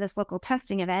grateful to have this local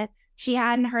testing event. She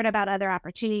hadn't heard about other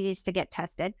opportunities to get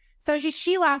tested. So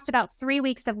she lost about 3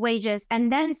 weeks of wages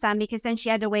and then some, because then she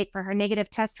had to wait for her negative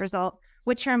test result,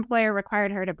 which her employer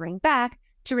required her to bring back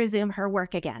to resume her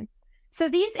work again. So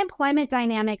these employment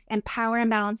dynamics and power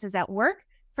imbalances at work,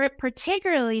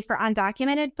 particularly for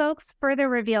undocumented folks, further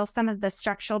reveal some of the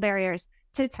structural barriers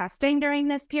to testing during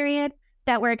this period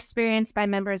that were experienced by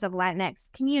members of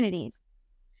Latinx communities.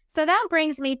 So that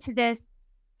brings me to this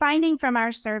finding from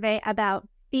our survey about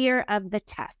fear of the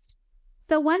test.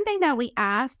 So one thing that we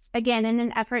asked, again, in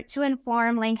an effort to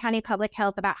inform Lane County Public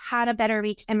Health about how to better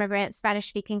reach immigrant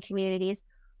Spanish-speaking communities,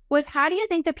 was how do you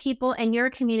think the people in your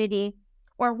community,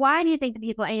 or why do you think the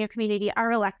people in your community are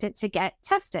reluctant to get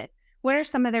tested? What are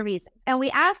some of the reasons? And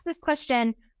we asked this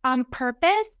question on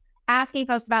purpose, asking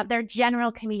folks about their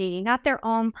general community, not their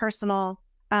own personal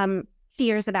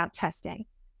fears about testing.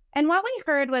 And what we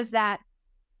heard was that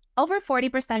over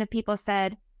 40% of people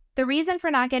said the reason for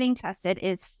not getting tested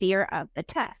is fear of the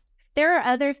test. There are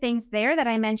other things there that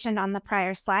I mentioned on the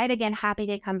prior slide. Again, happy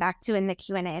to come back to in the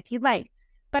Q&A if you'd like.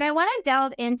 But I want to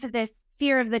delve into this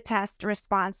fear of the test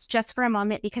response just for a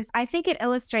moment, because I think it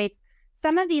illustrates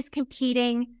some of these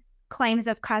competing claims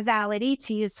of causality,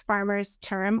 to use Farmer's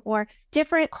term, or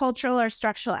different cultural or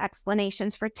structural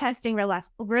explanations for testing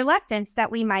reluctance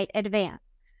that we might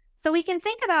advance. So we can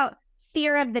think about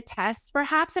fear of the test,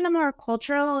 perhaps in a more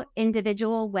cultural,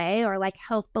 individual way, or like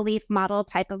health belief model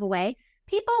type of a way.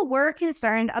 People were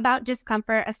concerned about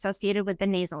discomfort associated with the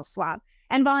nasal swab.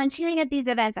 And volunteering at these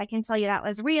events, I can tell you that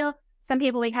was real. Some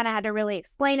people, we kind of had to really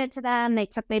explain it to them. They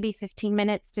took maybe 15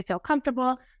 minutes to feel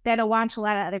comfortable. They had to watch a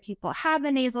lot of other people have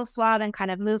the nasal swab and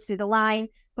kind of move through the line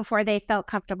before they felt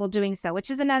comfortable doing so, which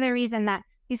is another reason that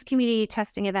these community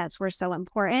testing events were so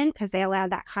important, because they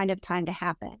allowed that kind of time to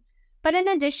happen. But in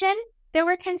addition, there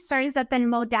were concerns that the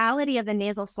modality of the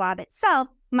nasal swab itself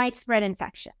might spread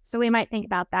infection. So we might think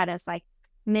about that as like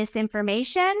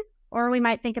misinformation, or we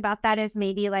might think about that as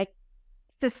maybe like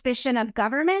suspicion of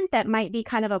government that might be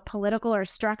kind of a political or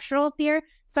structural fear.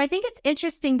 So I think it's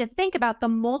interesting to think about the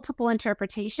multiple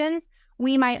interpretations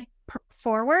we might put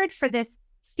forward for this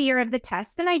fear of the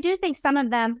test. And I do think some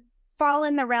of them fall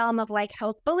in the realm of like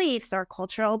health beliefs or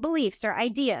cultural beliefs or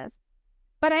ideas.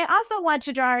 But I also want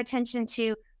to draw our attention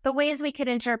to the ways we could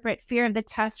interpret fear of the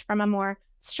test from a more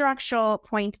structural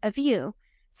point of view.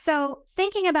 So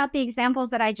thinking about the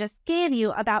examples that I just gave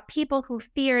you about people who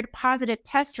feared positive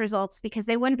test results because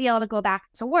they wouldn't be able to go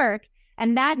back to work,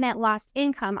 and that meant lost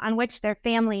income on which their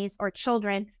families or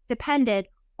children depended,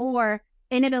 or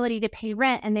inability to pay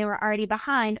rent and they were already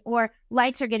behind, or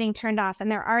lights are getting turned off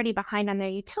and they're already behind on their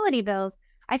utility bills.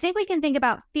 I think we can think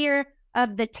about fear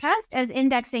of the test as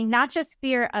indexing not just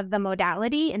fear of the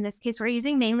modality, in this case we're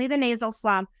using mainly the nasal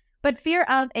swab, but fear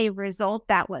of a result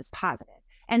that was positive,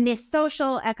 and the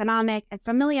social, economic, and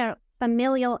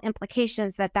familial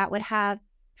implications that would have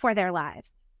for their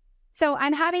lives. So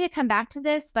I'm happy to come back to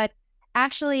this, but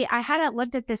actually I hadn't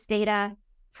looked at this data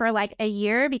for like a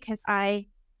year because I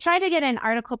tried to get an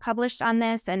article published on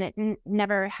this and it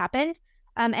never happened.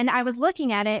 And I was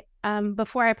looking at it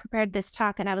before I prepared this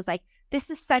talk, and I was like, this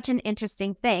is such an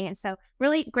interesting thing. And so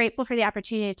really grateful for the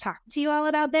opportunity to talk to you all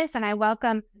about this. And I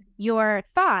welcome your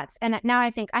thoughts. And now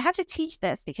I think I have to teach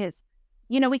this because,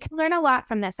 you know, we can learn a lot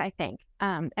from this, I think.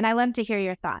 And I love to hear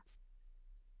your thoughts.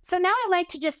 So now I'd like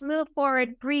to just move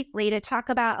forward briefly to talk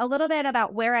about a little bit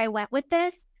about where I went with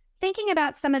this, thinking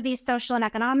about some of these social and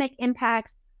economic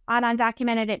impacts on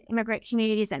undocumented and immigrant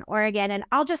communities in Oregon. And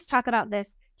I'll just talk about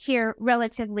this here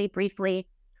relatively briefly.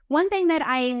 One thing that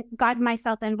I got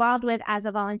myself involved with as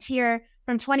a volunteer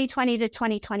from 2020 to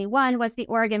 2021 was the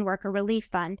Oregon Worker Relief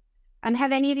Fund.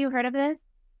 Have any of you heard of this?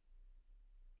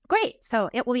 Great. So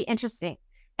it will be interesting.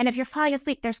 And if you're falling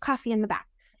asleep, there's coffee in the back.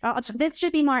 This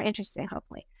should be more interesting,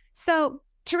 hopefully. So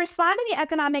to respond to the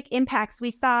economic impacts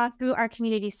we saw through our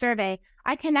community survey,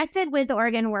 I connected with the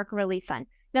Oregon Worker Relief Fund.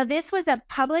 Now, this was a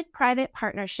public-private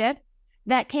partnership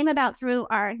that came about through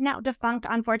our now defunct,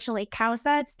 unfortunately,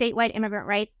 CAUSA, Statewide Immigrant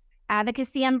Rights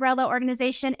Advocacy Umbrella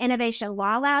Organization, Innovation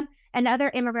Law Lab, and other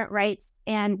immigrant rights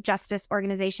and justice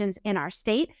organizations in our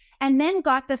state, and then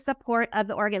got the support of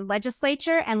the Oregon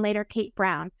legislature and later Kate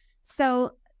Brown.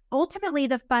 So ultimately,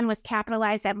 the fund was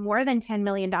capitalized at more than $10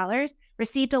 million,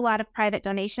 received a lot of private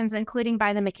donations, including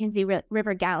by the McKinsey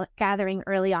River Gathering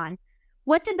early on.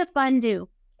 What did the fund do?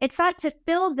 It sought to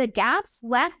fill the gaps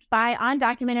left by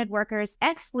undocumented workers'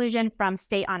 exclusion from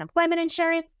state unemployment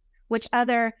insurance, which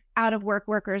other out-of-work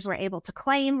workers were able to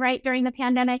claim right during the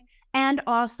pandemic, and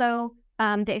also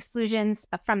the exclusions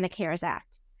from the CARES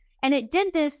Act. And it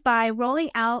did this by rolling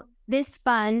out this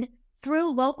fund through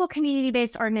local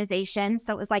community-based organizations.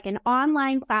 So it was like an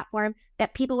online platform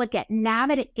that people would get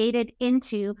navigated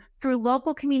into through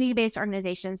local community-based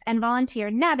organizations and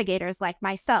volunteer navigators like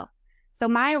myself. So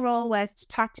my role was to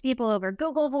talk to people over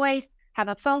Google Voice, have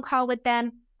a phone call with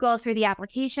them, go through the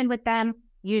application with them.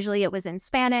 Usually it was in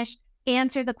Spanish,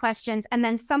 answer the questions, and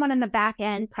then someone in the back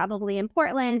end, probably in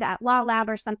Portland at Law Lab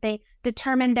or something,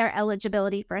 determined their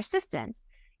eligibility for assistance.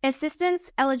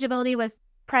 Assistance eligibility was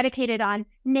predicated on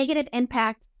negative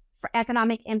impact for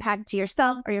economic impact to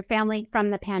yourself or your family from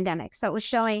the pandemic. So it was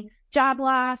showing job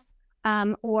loss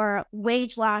or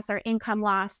wage loss or income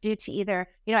loss due to either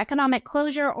economic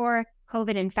closure or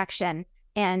COVID infection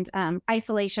and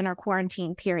isolation or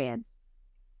quarantine periods.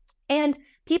 And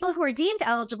people who were deemed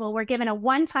eligible were given a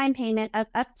one-time payment of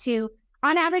up to,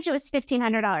 on average, it was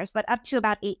 $1,500, but up to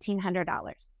about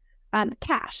 $1,800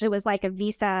 cash. It was like a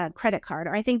Visa credit card,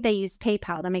 or I think they used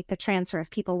PayPal to make the transfer if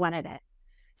people wanted it.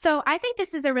 So I think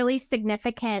this is a really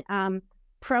significant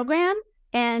program.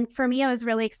 And for me, it was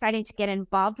really exciting to get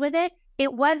involved with it.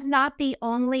 It was not the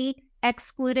only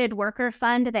excluded worker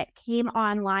fund that came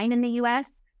online in the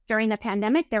U.S. during the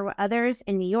pandemic. There were others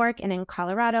in New York and in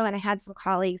Colorado, and I had some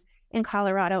colleagues in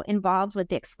Colorado involved with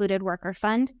the excluded worker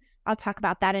fund. I'll talk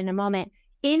about that in a moment.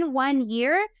 In 1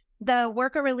 year, the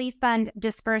Worker Relief Fund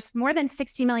dispersed more than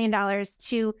 $60 million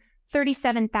to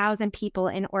 37,000 people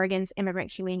in Oregon's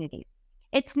immigrant communities.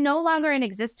 It's no longer in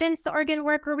existence, the Oregon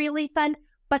Worker Relief Fund,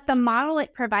 but the model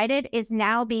it provided is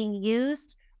now being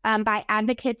used by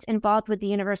advocates involved with the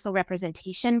Universal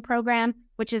Representation Program,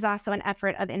 which is also an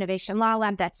effort of Innovation Law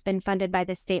Lab that's been funded by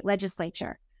the state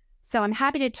legislature. So I'm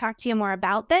happy to talk to you more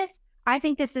about this. I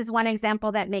think this is one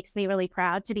example that makes me really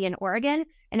proud to be in Oregon,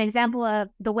 an example of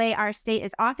the way our state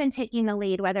is often taking the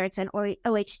lead, whether it's an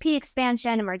OHP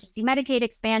expansion, emergency Medicaid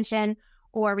expansion,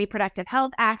 or reproductive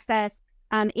health access,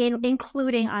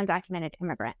 including undocumented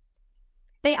immigrants.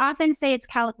 They often say it's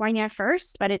California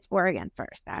first, but it's Oregon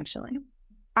first, actually.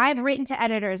 I've written to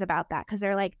editors about that because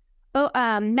they're like,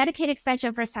 Medicaid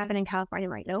expansion first happened in California.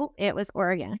 I'm like, no, it was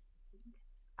Oregon.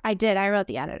 I did. I wrote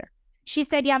the editor. She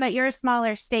said, yeah, but you're a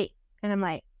smaller state. And I'm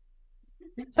like,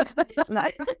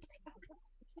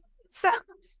 So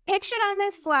pictured on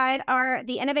this slide are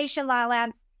the Innovation Law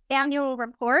Lab's annual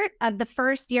report of the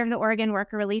first year of the Oregon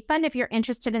Worker Relief Fund. If you're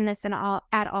interested in this at all,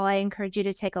 I encourage you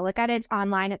to take a look at it. It's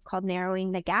online. It's called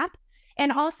Narrowing the Gap.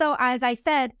 And also, as I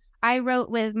said, I wrote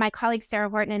with my colleagues Sarah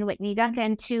Horton and Whitney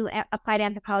Duncan, two applied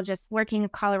anthropologists working in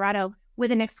Colorado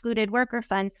with an excluded worker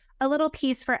fund, a little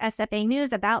piece for SFA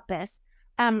News about this,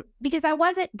 because I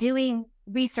wasn't doing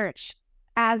research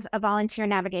as a volunteer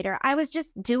navigator. I was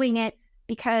just doing it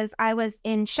because I was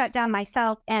in shutdown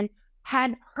myself and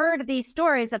had heard these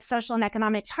stories of social and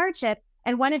economic hardship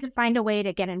and wanted to find a way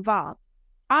to get involved.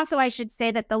 Also, I should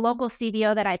say that the local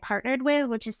CBO that I partnered with,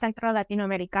 which is Centro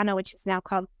Latinoamericano, which is now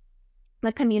called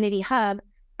the Community Hub,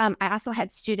 I also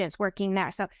had students working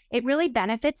there. So it really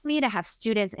benefits me to have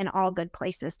students in all good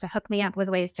places to hook me up with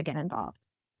ways to get involved,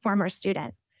 former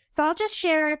students. So I'll just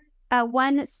share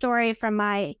one story from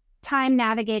my time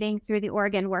navigating through the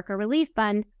Oregon Worker Relief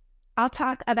Fund. I'll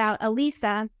talk about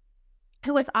Elisa,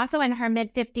 who was also in her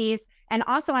mid-50s and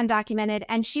also undocumented,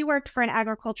 and she worked for an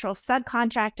agricultural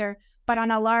subcontractor, but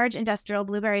on a large industrial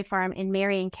blueberry farm in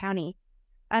Marion County.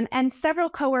 And several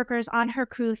coworkers on her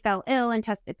crew fell ill and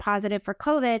tested positive for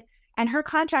COVID, and her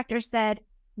contractor said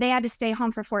they had to stay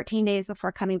home for 14 days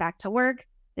before coming back to work.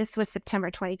 This was September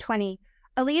 2020.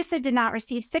 Elisa did not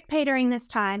receive sick pay during this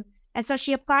time, and so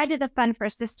she applied to the fund for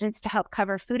assistance to help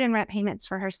cover food and rent payments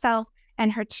for herself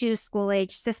and her two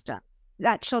school-age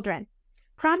children.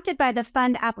 Prompted by the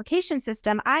fund application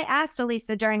system, I asked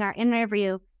Elisa during our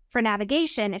interview for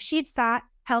navigation if she'd sought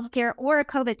healthcare or a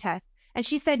COVID test, and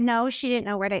she said no, she didn't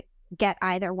know where to get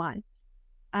either one.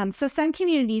 So some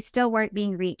communities still weren't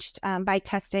being reached by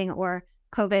testing or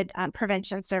COVID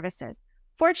prevention services.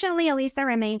 Fortunately, Elisa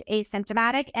remained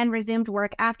asymptomatic and resumed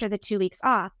work after the 2 weeks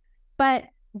off, but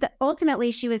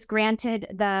ultimately she was granted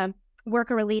the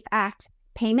Worker Relief Act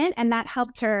payment, and that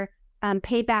helped her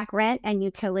pay back rent and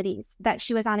utilities that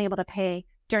she was unable to pay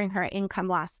during her income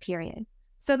loss period.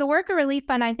 So the Worker Relief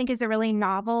Fund, I think, is a really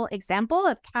novel example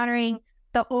of countering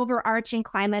the overarching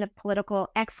climate of political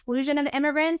exclusion of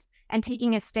immigrants and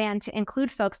taking a stand to include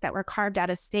folks that were carved out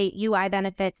of state UI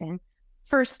benefits and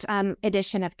first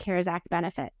edition of CARES Act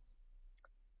benefits.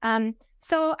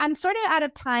 So I'm sort of out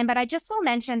of time, but I just will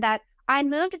mention that I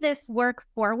moved this work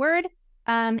forward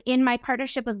in my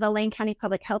partnership with the Lane County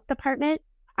Public Health Department.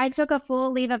 I took a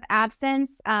full leave of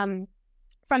absence from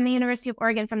the University of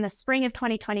Oregon from the spring of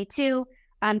 2022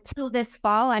 till this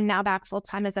fall. I'm now back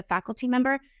full-time as a faculty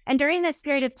member. And during this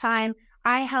period of time,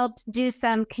 I helped do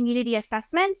some community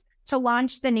assessments to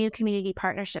launch the new Community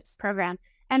Partnerships Program.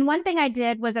 And one thing I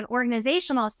did was an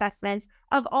organizational assessment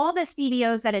of all the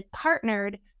CBOs that had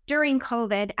partnered during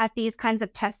COVID at these kinds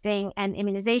of testing and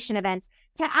immunization events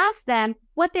to ask them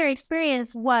what their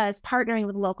experience was partnering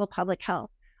with local public health.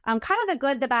 Kind of the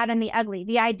good, the bad, and the ugly.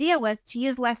 The idea was to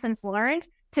use lessons learned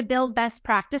to build best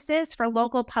practices for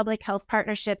local public health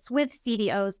partnerships with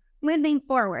CBOs moving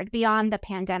forward beyond the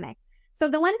pandemic. So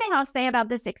the one thing I'll say about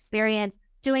this experience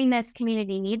doing this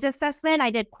community needs assessment, I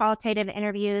did qualitative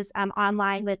interviews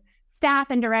online with staff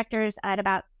and directors at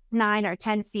about 9 or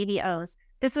 10 CBOs.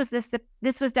 This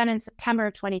was done in September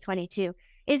of 2022.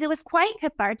 It was quite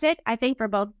cathartic, I think, for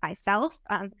both myself.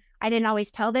 I didn't always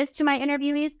tell this to my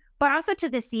interviewees, but also to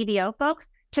the CBO folks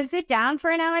to sit down for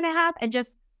an hour and a half and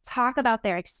just talk about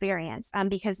their experience,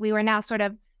 because we were now sort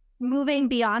of moving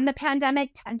beyond the pandemic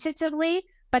tentatively,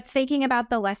 but thinking about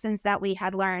the lessons that we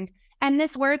had learned. And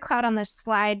this word cloud on the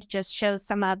slide just shows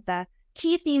some of the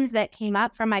key themes that came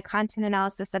up from my content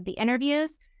analysis of the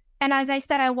interviews. And as I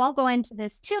said, I won't go into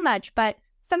this too much, but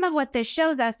some of what this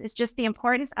shows us is just the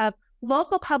importance of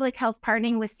local public health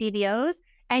partnering with CBOs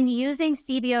and using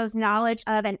CBOs' knowledge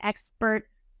of and expert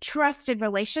trusted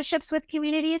relationships with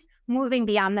communities moving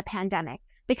beyond the pandemic.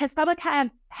 Because public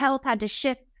health had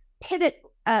to pivot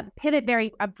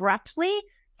very abruptly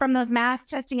from those mass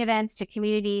testing events to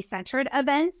community-centered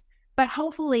events. But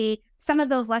hopefully some of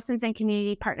those lessons in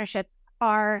community partnership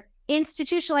are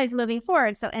institutionalized moving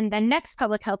forward. So in the next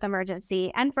public health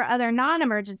emergency and for other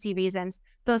non-emergency reasons,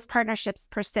 those partnerships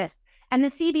persist. And the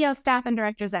CBO staff and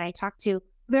directors that I talked to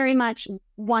very much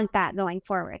want that going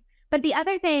forward. But the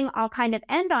other thing I'll kind of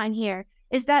end on here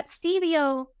is that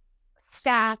CBO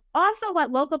staff also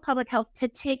want local public health to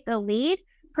take the lead,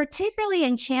 particularly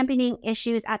in championing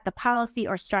issues at the policy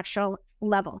or structural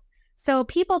level. So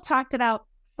people talked about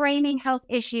framing health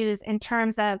issues in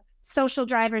terms of social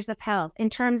drivers of health, in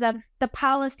terms of the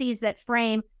policies that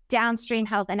frame downstream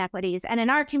health inequities. And in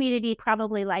our community,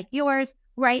 probably like yours,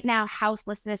 right now,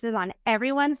 houselessness is on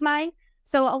everyone's mind.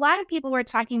 So a lot of people were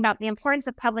talking about the importance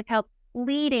of public health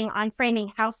leading on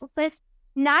framing houselessness,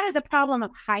 not as a problem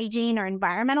of hygiene or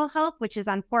environmental health, which is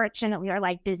unfortunately, or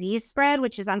like disease spread,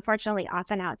 which is unfortunately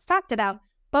often how it's talked about,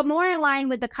 but more in line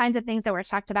with the kinds of things that were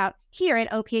talked about here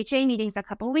at OPHA meetings a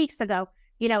couple of weeks ago,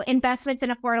 investments in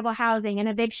affordable housing and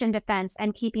eviction defense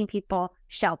and keeping people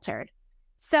sheltered.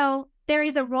 So there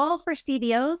is a role for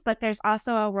CBOs, but there's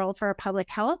also a role for public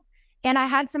health. And I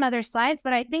had some other slides,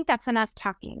 but I think that's enough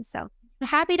talking. So I'm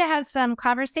happy to have some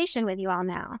conversation with you all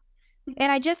now.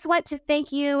 And I just want to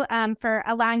thank you for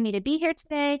allowing me to be here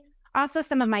today. Also,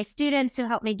 some of my students who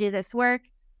helped me do this work,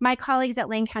 my colleagues at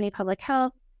Lane County Public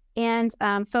Health, and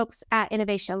folks at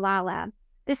Innovation Law Lab.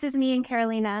 This is me and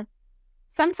Carolina,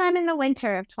 sometime in the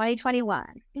winter of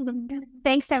 2021.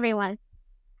 Thanks, everyone.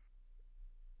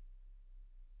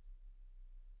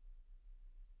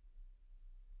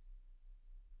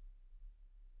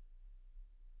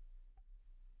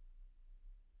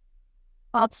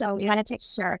 Also, you want to take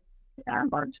sure.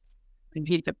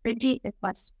 Repeat the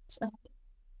question.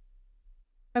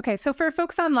 Okay, so for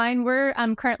folks online, we're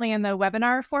currently in the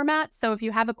webinar format. So if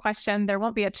you have a question, there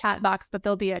won't be a chat box, but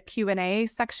there'll be a Q&A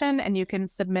section, and you can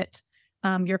submit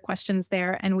your questions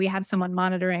there. And we have someone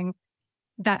monitoring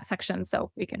that section,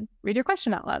 so we can read your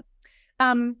question out loud.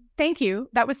 Thank you.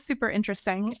 That was super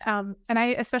interesting. And I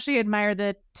especially admire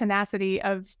the tenacity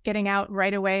of getting out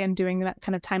right away and doing that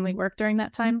kind of timely work during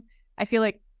that time. I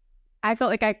felt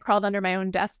like I crawled under my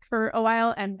own desk for a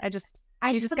while, and I just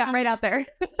got right out there.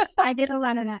 I did a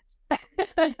lot of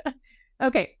that.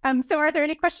 Okay. So are there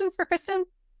any questions for Kristin?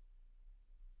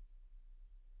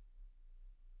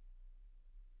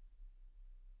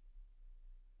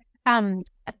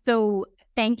 So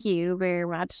thank you very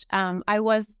much. I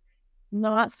was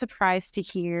not surprised to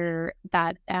hear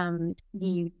that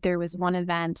there was one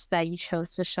event that you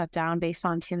chose to shut down based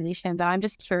on intimidation, but I'm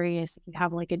just curious if you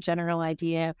have like a general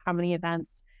idea of how many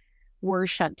events were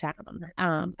shut down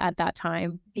at that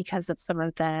time because of some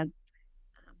of the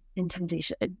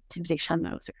intimidation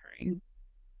that was occurring.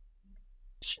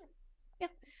 Sure. Yeah.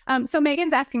 So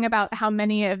Megan's asking about how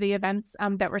many of the events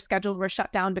that were scheduled were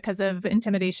shut down because of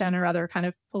intimidation or other kind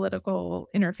of political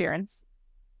interference.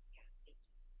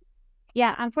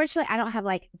 Yeah, unfortunately, I don't have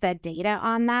like the data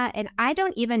on that. And I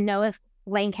don't even know if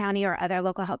Lane County or other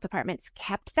local health departments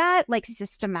kept that like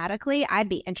systematically. I'd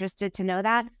be interested to know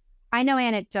that. I know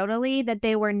anecdotally that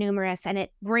they were numerous, and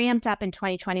it ramped up in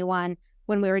 2021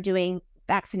 when we were doing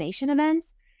vaccination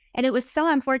events. And it was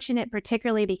so unfortunate,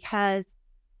 particularly because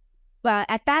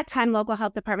at that time, local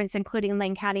health departments, including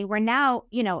Lane County, were now,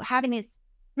 having these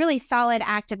really solid,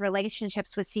 active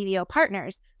relationships with CBO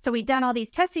partners. So we'd done all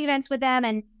these testing events with them,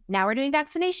 and now we're doing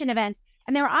vaccination events.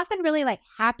 And they were often really like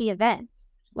happy events.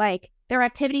 Like there were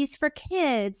activities for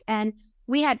kids and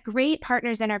we had great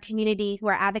partners in our community who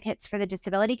are advocates for the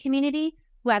disability community,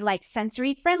 who had like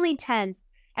sensory friendly tents.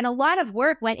 And a lot of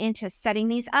work went into setting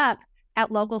these up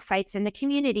at local sites in the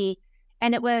community.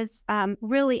 And it was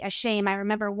really a shame. I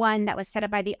remember one that was set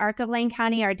up by the ARC of Lane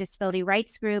County, our disability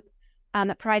rights group,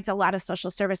 that provides a lot of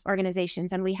social service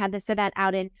organizations. And we had this event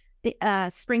out in the,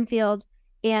 Springfield.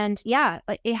 And yeah,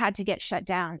 it had to get shut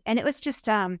down. And it was just,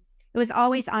 it was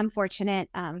always unfortunate.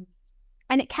 And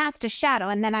it cast a shadow.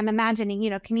 And then I'm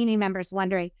imagining, community members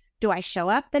wondering, do I show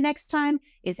up the next time?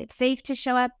 Is it safe to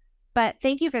show up? But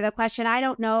thank you for the question. I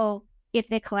don't know if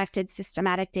they collected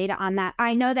systematic data on that.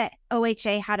 I know that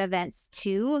OHA had events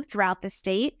too throughout the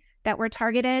state that were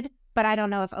targeted, but I don't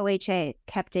know if OHA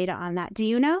kept data on that. Do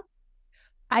you know?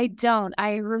 I don't.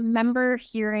 I remember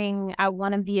hearing at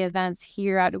one of the events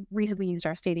here at, recently used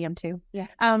our stadium too. Yeah.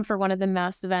 For one of the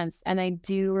mass events. And I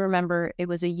do remember it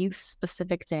was a youth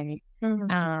specific day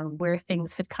where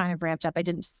things had kind of ramped up. I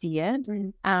didn't see it.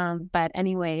 But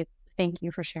anyway, thank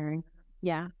you for sharing.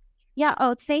 Yeah. Yeah.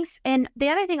 Oh, thanks. And the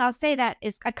other thing I'll say that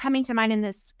is coming to mind in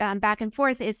this back and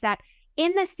forth is that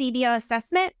in the CBO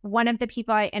assessment, one of the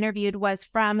people I interviewed was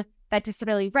from that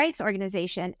disability rights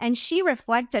organization, and she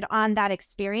reflected on that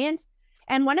experience.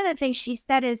 And one of the things she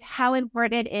said is how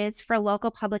important it is for local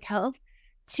public health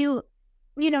to,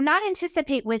 not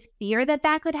anticipate with fear that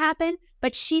that could happen,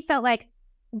 but she felt like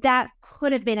that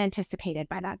could have been anticipated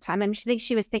by that time. I mean,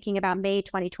 she was thinking about May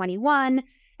 2021.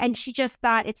 And she just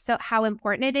thought it's so how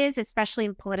important it is, especially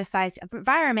in politicized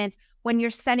environments, when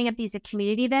you're setting up these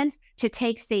community events, to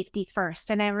take safety first.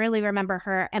 And I really remember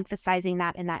her emphasizing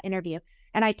that in that interview.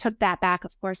 And I took that back,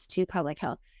 of course, to public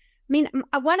health. I mean,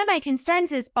 one of my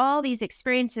concerns is all these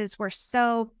experiences were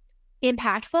so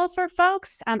impactful for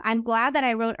folks. I'm glad that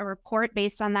I wrote a report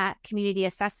based on that community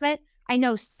assessment. I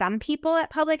know some people at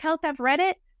public health have read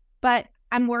it, but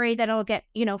I'm worried that it'll get,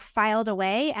 filed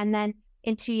away. And then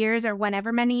in 2 years or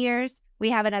whenever many years we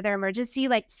have another emergency,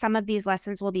 like some of these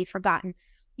lessons will be forgotten.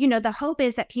 The hope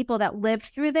is that people that lived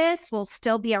through this will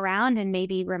still be around and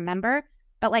maybe remember.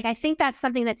 But I think that's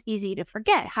something that's easy to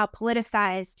forget, how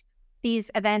politicized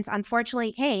these events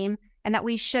unfortunately came, and that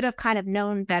we should have kind of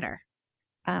known better.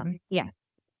 Yeah.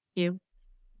 You.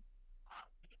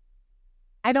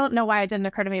 I don't know why it didn't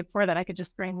occur to me before that I could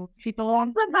just bring people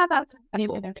along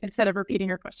instead of repeating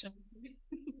your question.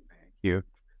 Thank you.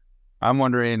 I'm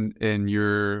wondering, in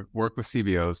your work with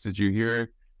CBOs, did you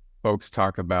hear folks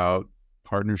talk about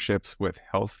partnerships with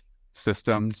health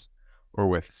systems or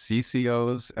with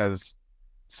CCOs as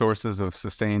sources of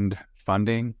sustained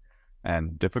funding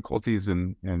and difficulties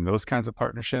in those kinds of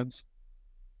partnerships?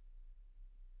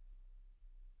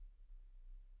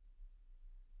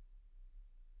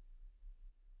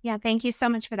 Yeah, thank you so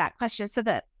much for that question. So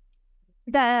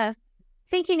the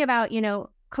thinking about,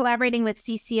 collaborating with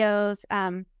CCOs,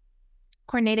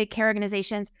 coordinated care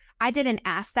organizations, I didn't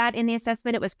ask that in the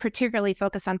assessment. It was particularly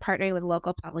focused on partnering with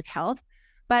local public health.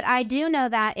 But I do know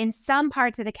that in some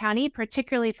parts of the county,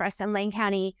 particularly for us in Lane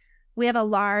County, we have a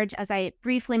large, as I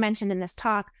briefly mentioned in this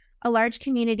talk, a large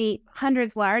community,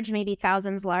 hundreds large, maybe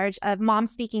thousands large, of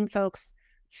mom-speaking folks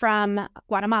from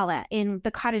Guatemala in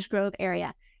the Cottage Grove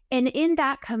area. And in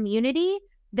that community,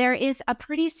 there is a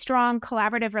pretty strong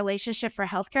collaborative relationship for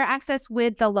healthcare access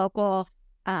with the local,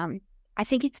 I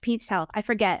think it's Pete's Health. I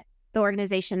forget the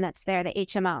organization that's there, the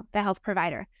HMO, the health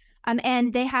provider.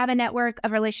 And they have a network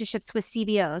of relationships with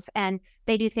CBOs, and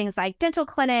they do things like dental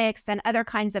clinics and other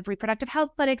kinds of reproductive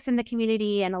health clinics in the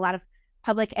community, and a lot of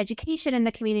public education in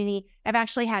the community. I've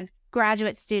actually had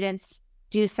graduate students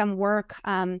do some work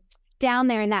down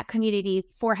there in that community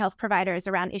for health providers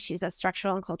around issues of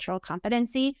structural and cultural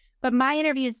competency. But my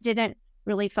interviews didn't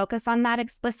really focus on that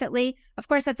explicitly. Of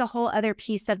course, that's a whole other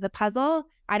piece of the puzzle.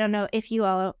 I don't know if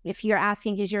you're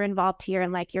asking because you're involved here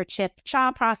in your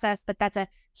CHIP-CHA process, but that's a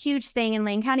huge thing in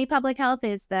Lane County Public Health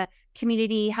is the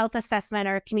community health assessment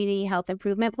or community health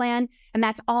improvement plan. And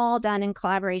that's all done in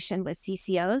collaboration with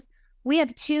CCOs. We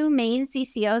have 2 main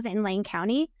CCOs in Lane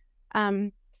County.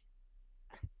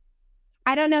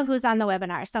 I don't know who's on the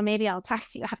webinar, so maybe I'll talk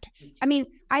to you after. I mean,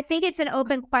 I think it's an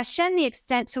open question, the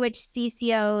extent to which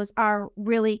CCOs are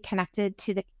really connected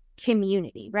to the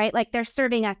community, right? They're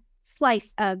serving a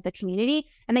slice of the community,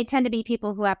 and they tend to be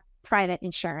people who have private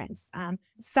insurance.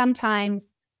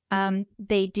 Sometimes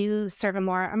they do serve a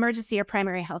more emergency or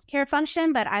primary health care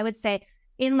function, but I would say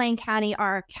in Lane County,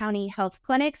 our county health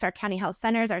clinics, our county health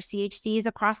centers, our CHCs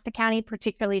across the county,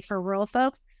 particularly for rural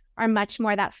folks, are much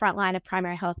more that front line of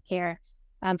primary health care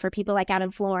for people out in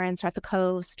Florence or at the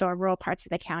coast or rural parts of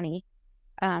the county.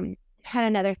 Had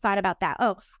another thought about that.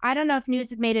 Oh, I don't know if news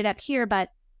has made it up here, but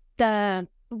the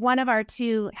one of our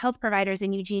 2 health providers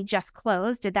in Eugene just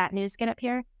closed. Did that news get up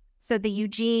here? So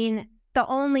the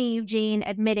only Eugene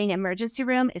admitting emergency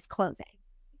room is closing.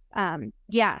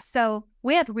 So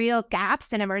we have real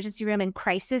gaps in emergency room and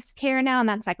crisis care now, and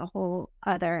that's like a whole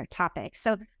other topic.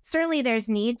 So certainly there's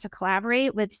need to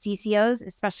collaborate with CCOs,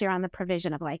 especially around the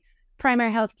provision of like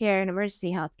primary health care and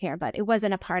emergency health care, but it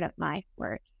wasn't a part of my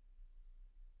work.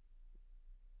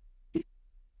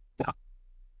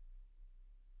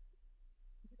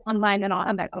 Online and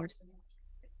on that course.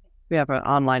 We have an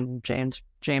online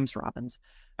James Robbins.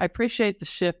 I appreciate the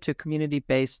shift to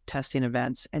community-based testing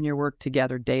events and your work to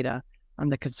gather data on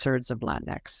the concerns of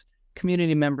Latinx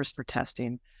community members for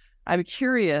testing. I'm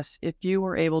curious if you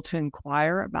were able to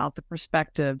inquire about the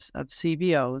perspectives of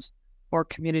CBOs or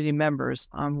community members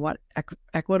on what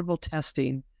equitable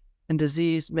testing and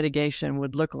disease mitigation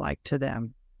would look like to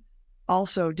them.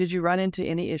 Also, did you run into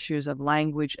any issues of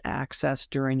language access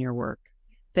during your work?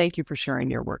 Thank you for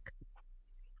sharing your work.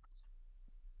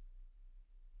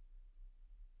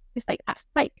 It's like, ask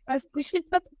Mike. We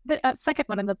should put the second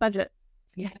one in the budget.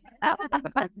 Yeah.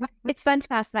 It's fun to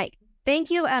pass Mike. Thank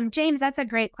you, James. That's a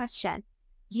great question.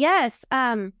 Yes.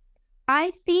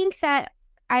 I think that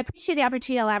I appreciate the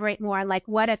opportunity to elaborate more on like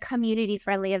what a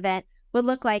community-friendly event would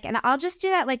look like. And I'll just do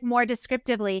that like more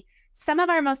descriptively. Some of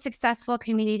our most successful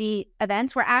community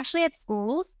events were actually at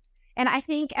schools. And I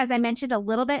think, as I mentioned a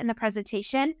little bit in the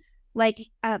presentation, like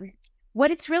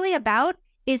what it's really about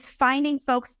is finding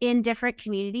folks in different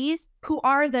communities who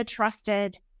are the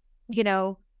trusted,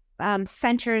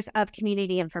 centers of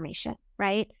community information,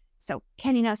 right? So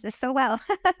Kenny knows this so well.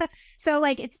 So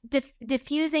like it's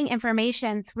diffusing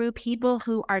information through people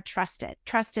who are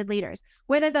trusted leaders,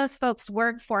 whether those folks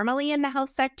work formally in the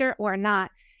health sector or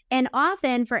not. And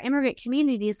often for immigrant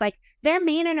communities, like their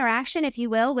main interaction, if you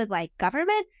will, with like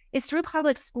government is through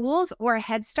public schools or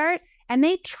Head Start, and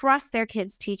they trust their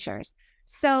kids' teachers.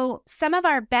 So some of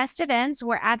our best events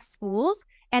were at schools,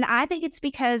 and I think it's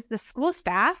because the school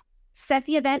staff set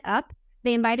the event up.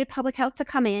 They invited public health to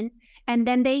come in, and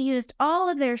then they used all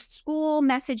of their school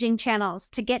messaging channels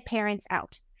to get parents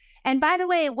out. And by the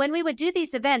way, when we would do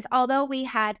these events, although we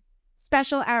had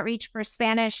special outreach for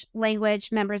Spanish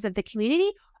language members of the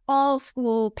community, all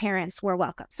school parents were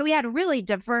welcome. So we had a really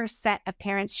diverse set of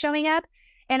parents showing up.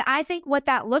 And I think what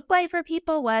that looked like for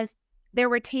people was there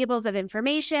were tables of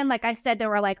information. Like I said, there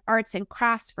were like arts and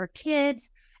crafts for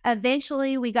kids.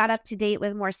 Eventually, we got up to date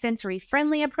with more sensory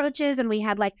friendly approaches. And we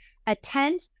had like a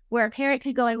tent where a parent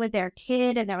could go in with their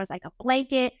kid, and there was like a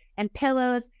blanket and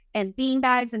pillows and bean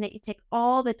bags, and they could take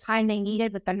all the time they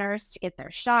needed with the nurse to get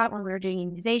their shot when we were doing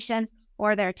immunizations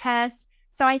or their test.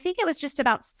 So I think it was just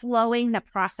about slowing the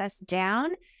process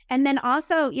down. And then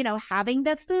also, having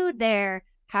the food there,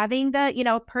 having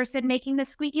the, person making the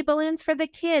squeaky balloons for the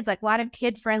kids, like a lot of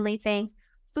kid-friendly things.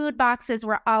 Food boxes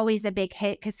were always a big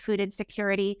hit because food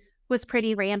insecurity was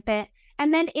pretty rampant.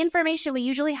 And then information, we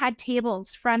usually had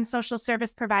tables from social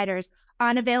service providers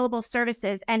on available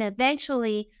services. And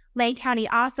eventually, Lane County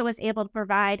also was able to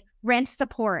provide rent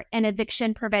support and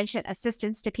eviction prevention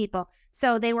assistance to people.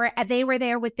 So they were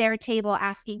there with their table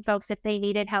asking folks if they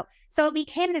needed help. So it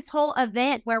became this whole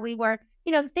event where we were,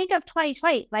 think of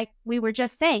 2020, like we were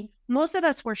just saying, most of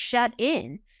us were shut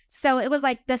in. So it was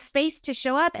like the space to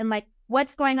show up and like,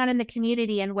 what's going on in the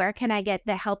community and where can I get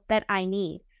the help that I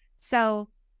need? So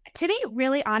to be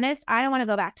really honest, I don't want to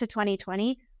go back to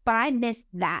 2020, but I miss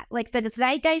that. Like the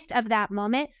zeitgeist of that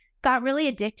moment got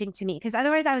really addicting to me because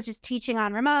otherwise I was just teaching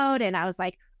on remote and I was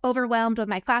like overwhelmed with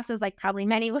my classes, like probably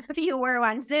many of you were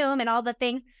on Zoom and all the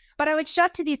things. But I would show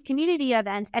up to these community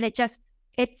events and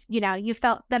you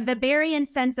felt the Weberian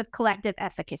sense of collective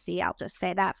efficacy. I'll just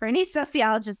say that for any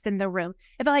sociologist in the room.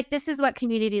 It felt like this is what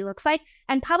community looks like.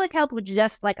 And public health was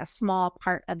just like a small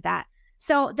part of that.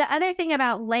 So the other thing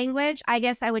about language, I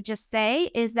guess I would just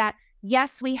say is that,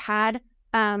 yes, we had,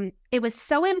 it was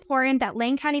so important that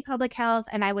Lane County Public Health,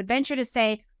 and I would venture to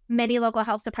say many local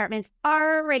health departments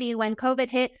already, when COVID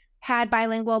hit, had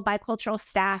bilingual, bicultural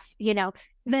staff.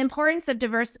 The importance of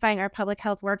diversifying our public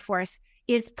health workforce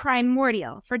is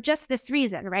primordial for just this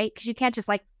reason, right? Because you can't just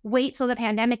like wait till the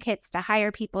pandemic hits to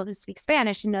hire people who speak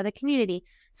Spanish and know the community.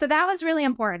 So that was really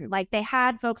important. Like they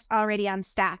had folks already on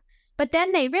staff, but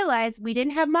then they realized we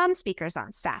didn't have mom speakers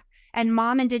on staff, and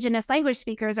mom Indigenous language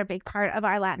speakers are a big part of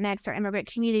our Latinx or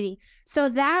immigrant community. So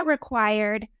that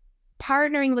required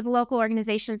partnering with local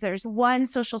organizations. There's one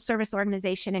social service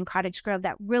organization in Cottage Grove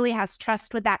that really has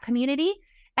trust with that community,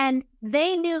 and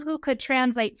they knew who could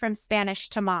translate from Spanish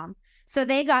to mom. So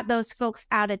they got those folks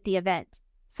out at the event.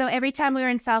 So every time we were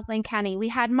in South Lane County, we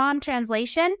had mom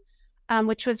translation,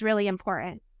 which was really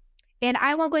important. And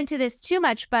I won't go into this too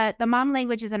much, but the mom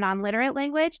language is a non-literate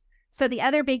language. So the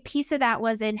other big piece of that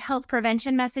was in health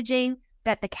prevention messaging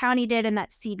that the county did and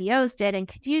that CBOs did and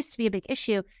continues to be a big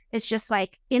issue is just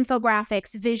like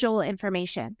infographics, visual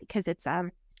information, because it's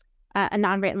a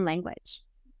non-written language.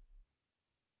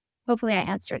 Hopefully I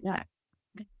answered that.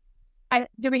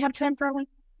 Do we have time for one?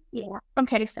 Yeah.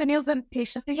 Okay, so Neil's a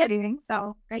patient. Yes.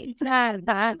 So great.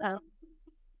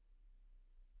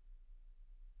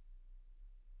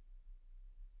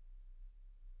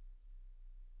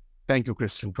 Thank you,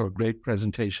 Kristin, for a great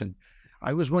presentation.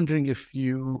 I was wondering if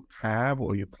you have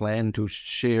or you plan to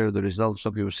share the results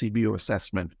of your CBO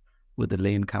assessment with the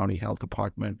Lane County Health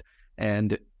Department,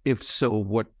 and if so,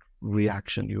 what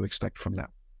reaction you expect from them.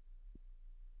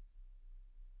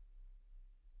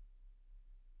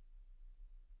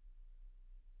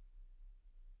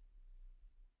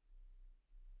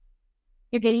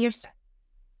 You're getting your stress.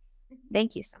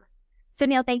 Thank you so much. So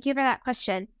Neil, thank you for that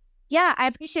question. Yeah, I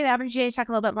appreciate the opportunity to talk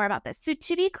a little bit more about this. So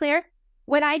to be clear,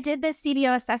 when I did this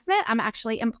CBO assessment, I'm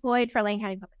actually employed for Lane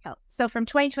County Public Health. So from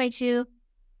 2022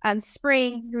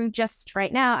 spring through just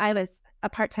right now, I was a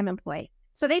part-time employee.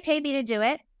 So they paid me to do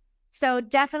it. So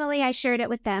definitely I shared it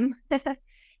with them.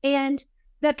 And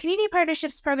the Community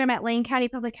Partnerships Program at Lane County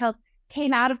Public Health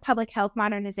came out of public health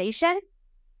modernization.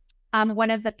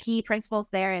 One of the key principles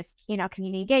there is,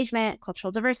 community engagement,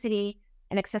 cultural diversity,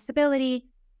 and accessibility.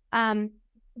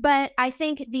 But I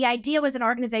think the idea was an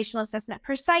organizational assessment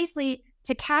precisely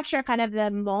to capture kind of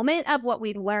the moment of what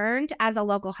we learned as a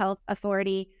local health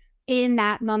authority in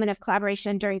that moment of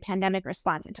collaboration during pandemic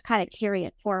response and to kind of carry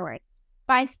it forward.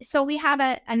 So we have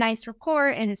a nice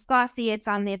report and it's glossy. It's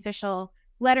on the official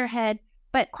letterhead.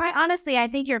 But quite honestly, I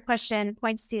think your question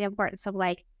points to the importance of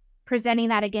like presenting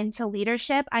that again to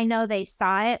leadership. I know they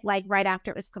saw it like right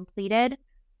after it was completed,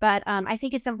 but I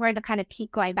think it's important to kind of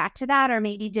keep going back to that or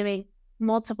maybe doing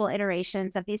multiple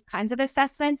iterations of these kinds of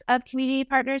assessments of community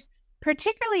partners,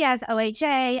 particularly as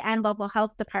OHA and local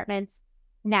health departments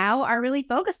now are really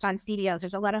focused on CDOs.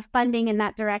 There's a lot of funding in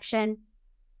that direction.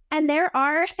 And there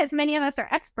are, as many of us are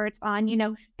experts on,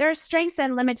 there are strengths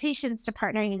and limitations to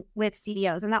partnering with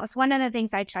CDOs. And that was one of the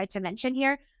things I tried to mention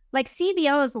here. Like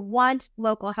CBOs want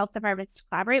local health departments to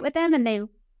collaborate with them, and they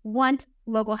want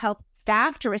local health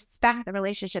staff to respect the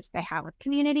relationships they have with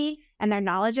community and their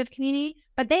knowledge of community,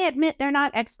 but they admit they're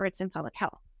not experts in public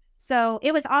health. So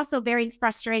it was also very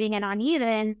frustrating and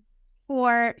uneven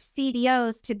for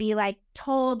CBOs to be like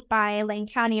told by Lane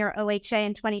County or OHA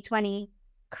in 2020,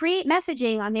 create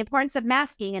messaging on the importance of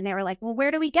masking. And they were like, well,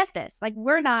 where do we get this? Like,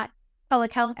 we're not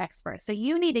public health experts. So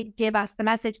you need to give us the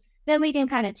message, then we can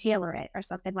kind of tailor it or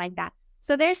something like that.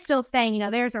 So they're still saying,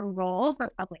 there's a role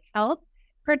for public health,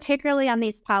 particularly on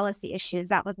these policy issues.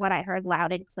 That was what I heard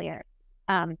loud and clear.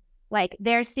 Like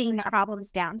they're seeing the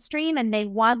problems downstream and they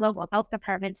want local health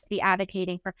departments to be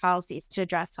advocating for policies to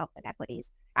address health inequities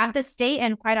at the state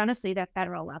and quite honestly, the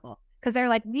federal level. Because they're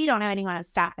like, we don't have anyone on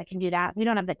staff that can do that. We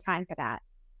don't have the time for that.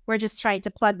 We're just trying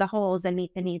to plug the holes and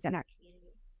meet the needs in our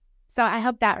community. So I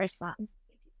hope that responds.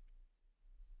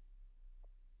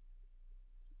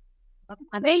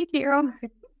 Thank you.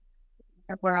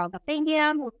 Thank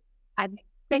you.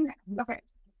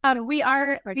 We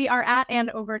are at and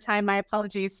over time. My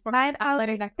apologies for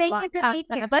letting that. Thank you.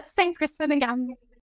 Let's thank Kristin again.